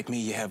 if you're like me,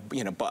 you have,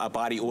 you know,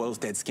 body oils,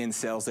 dead skin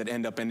cells that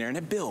end up in there, and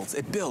it builds.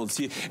 It builds.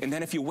 And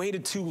then if you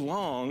waited too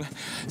long,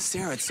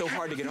 Sarah, it's so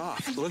hard to get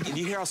off. Look, do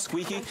you hear how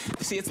squeaky?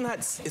 See, it's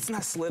not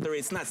slithery.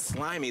 It's not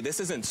slimy. This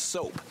isn't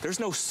soap. There's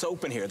no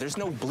soap in here. There's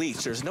no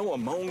bleach. There's no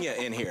ammonia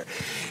in here.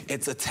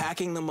 It's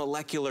attacking the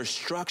molecular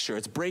structure.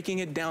 It's breaking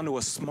it down to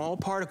a small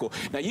particle.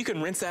 Now, you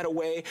can rinse that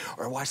away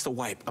or watch the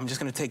wipe. I'm just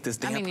going to take this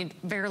damp. I mean,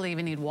 you barely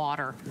even need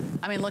water.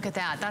 I mean, look at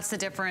that. That's the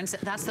difference.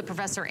 That's the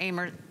Professor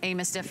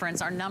Amos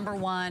difference. Our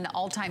 #1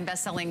 all-time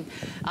best-selling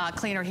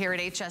cleaner here at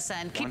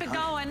HSN. Keep it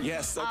going.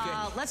 Yes, okay.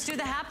 Let's do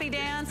the happy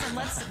dance and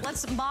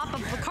let's mop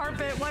up the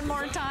carpet one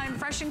more time.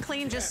 Fresh and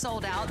Clean just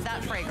sold out,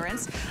 that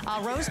fragrance.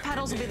 Rose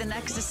petals will be the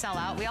next to sell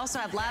out. We also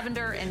have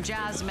lavender and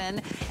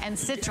jasmine and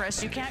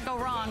citrus. You can't go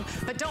wrong,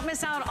 but don't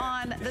miss out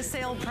on the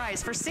sale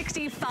price. For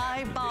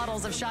 65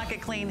 bottles of Shock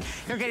It Clean,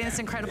 you're getting this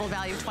incredible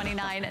value,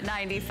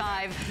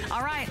 $29.95.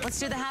 All right, let's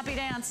do the happy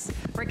dance.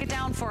 Break it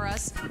down for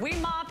us. We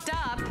mopped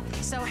up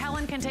so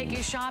Helen can take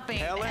you shopping.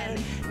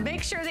 And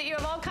make sure that you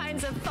have all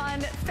kinds of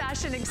fun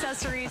fashion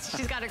accessories.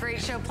 She's got a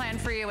great show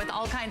planned for you with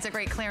all kinds of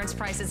great clearance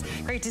prices.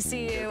 Great to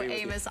see you,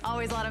 Amos.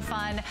 Always a lot of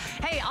fun.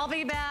 Hey, I'll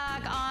be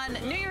back on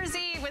New Year's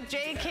Eve with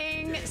Jay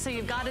King. So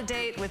you've got a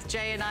date with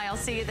Jay and I. I'll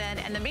see you then.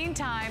 In the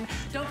meantime,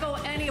 don't go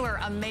anywhere.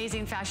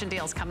 Amazing fashion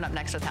deals coming up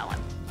next with Helen.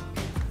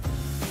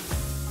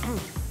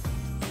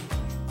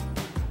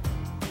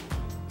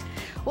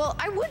 Well,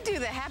 I would do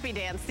the happy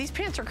dance. These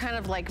pants are kind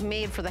of like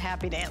made for the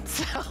happy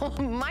dance. So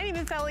my name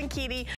is Helen Keaty.